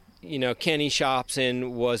 Kenny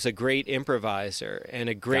Shopson was a great improviser and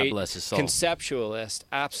a great conceptualist.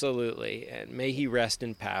 Absolutely. And may he rest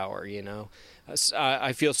in power,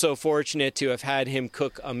 I feel so fortunate to have had him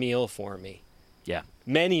cook a meal for me. Yeah.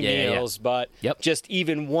 Many meals, but just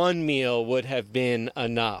even one meal would have been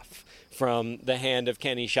enough from the hand of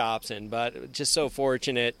Kenny Shopson. But just so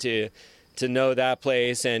fortunate to know that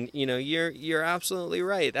place. And, you're absolutely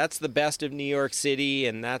right. That's the best of New York City,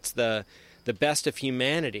 and that's the best of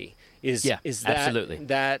humanity is that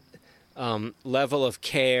level of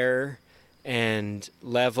care and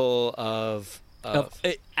level of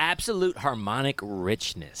absolute harmonic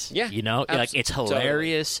richness. Yeah. Like it's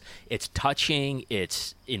hilarious, it's touching,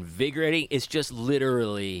 it's invigorating. It's just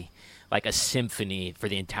literally like a symphony for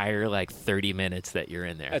the entire 30 minutes that you're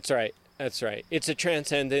in there. That's right. It's a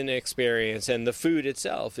transcendent experience, and the food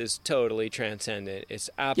itself is totally transcendent.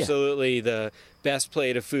 It's absolutely the best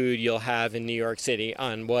plate of food you'll have in New York City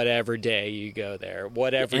on whatever day you go there,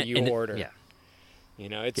 whatever you order.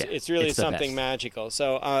 It's really something magical.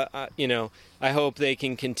 So, I hope they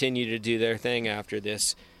can continue to do their thing after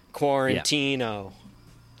this quarantino.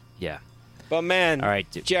 Yeah. But man, all right,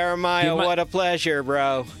 Jeremiah, what a pleasure,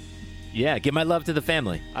 bro. Yeah, give my love to the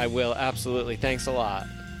family. I will, absolutely. Thanks a lot.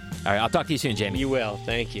 All right, I'll talk to you soon, Jamie. You will.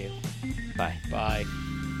 Thank you. Bye. Bye.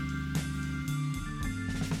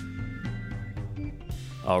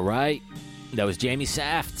 All right. That was Jamie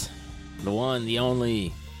Saft, the one, the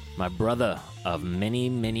only, my brother of many,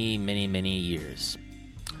 many, many, many years.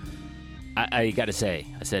 I got to say,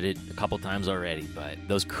 I said it a couple times already, but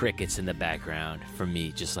those crickets in the background, for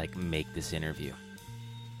me, just make this interview.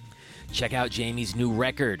 Check out Jamie's new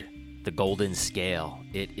record, The Golden Scale.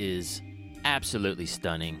 It is absolutely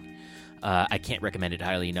stunning. I can't recommend it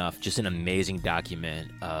highly enough. Just an amazing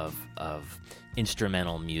document of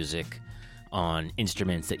instrumental music on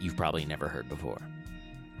instruments that you've probably never heard before.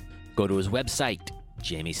 Go to his website,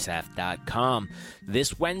 jamiesaft.com.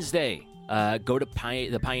 This Wednesday, go to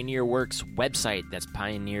the Pioneer Works website. That's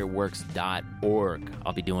pioneerworks.org.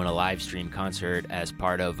 I'll be doing a live stream concert as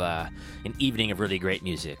part of an evening of really great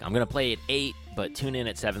music. I'm going to play at 8, but tune in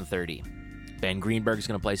at 7:30. Ben Greenberg is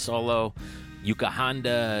going to play solo. Yuka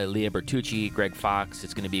Honda, Leah Bertucci, Greg Fox.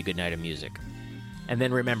 It's going to be a good night of music. And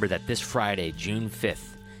then remember that this Friday, June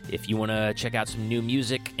 5th, if you want to check out some new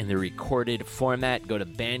music in the recorded format, go to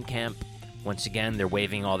Bandcamp. Once again, they're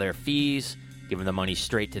waiving all their fees, giving the money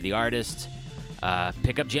straight to the artist.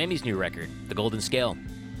 Pick up Jamie's new record, The Golden Scale.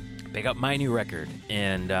 Pick up my new record,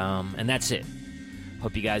 and that's it.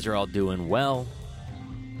 Hope you guys are all doing well.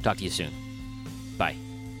 Talk to you soon. Bye.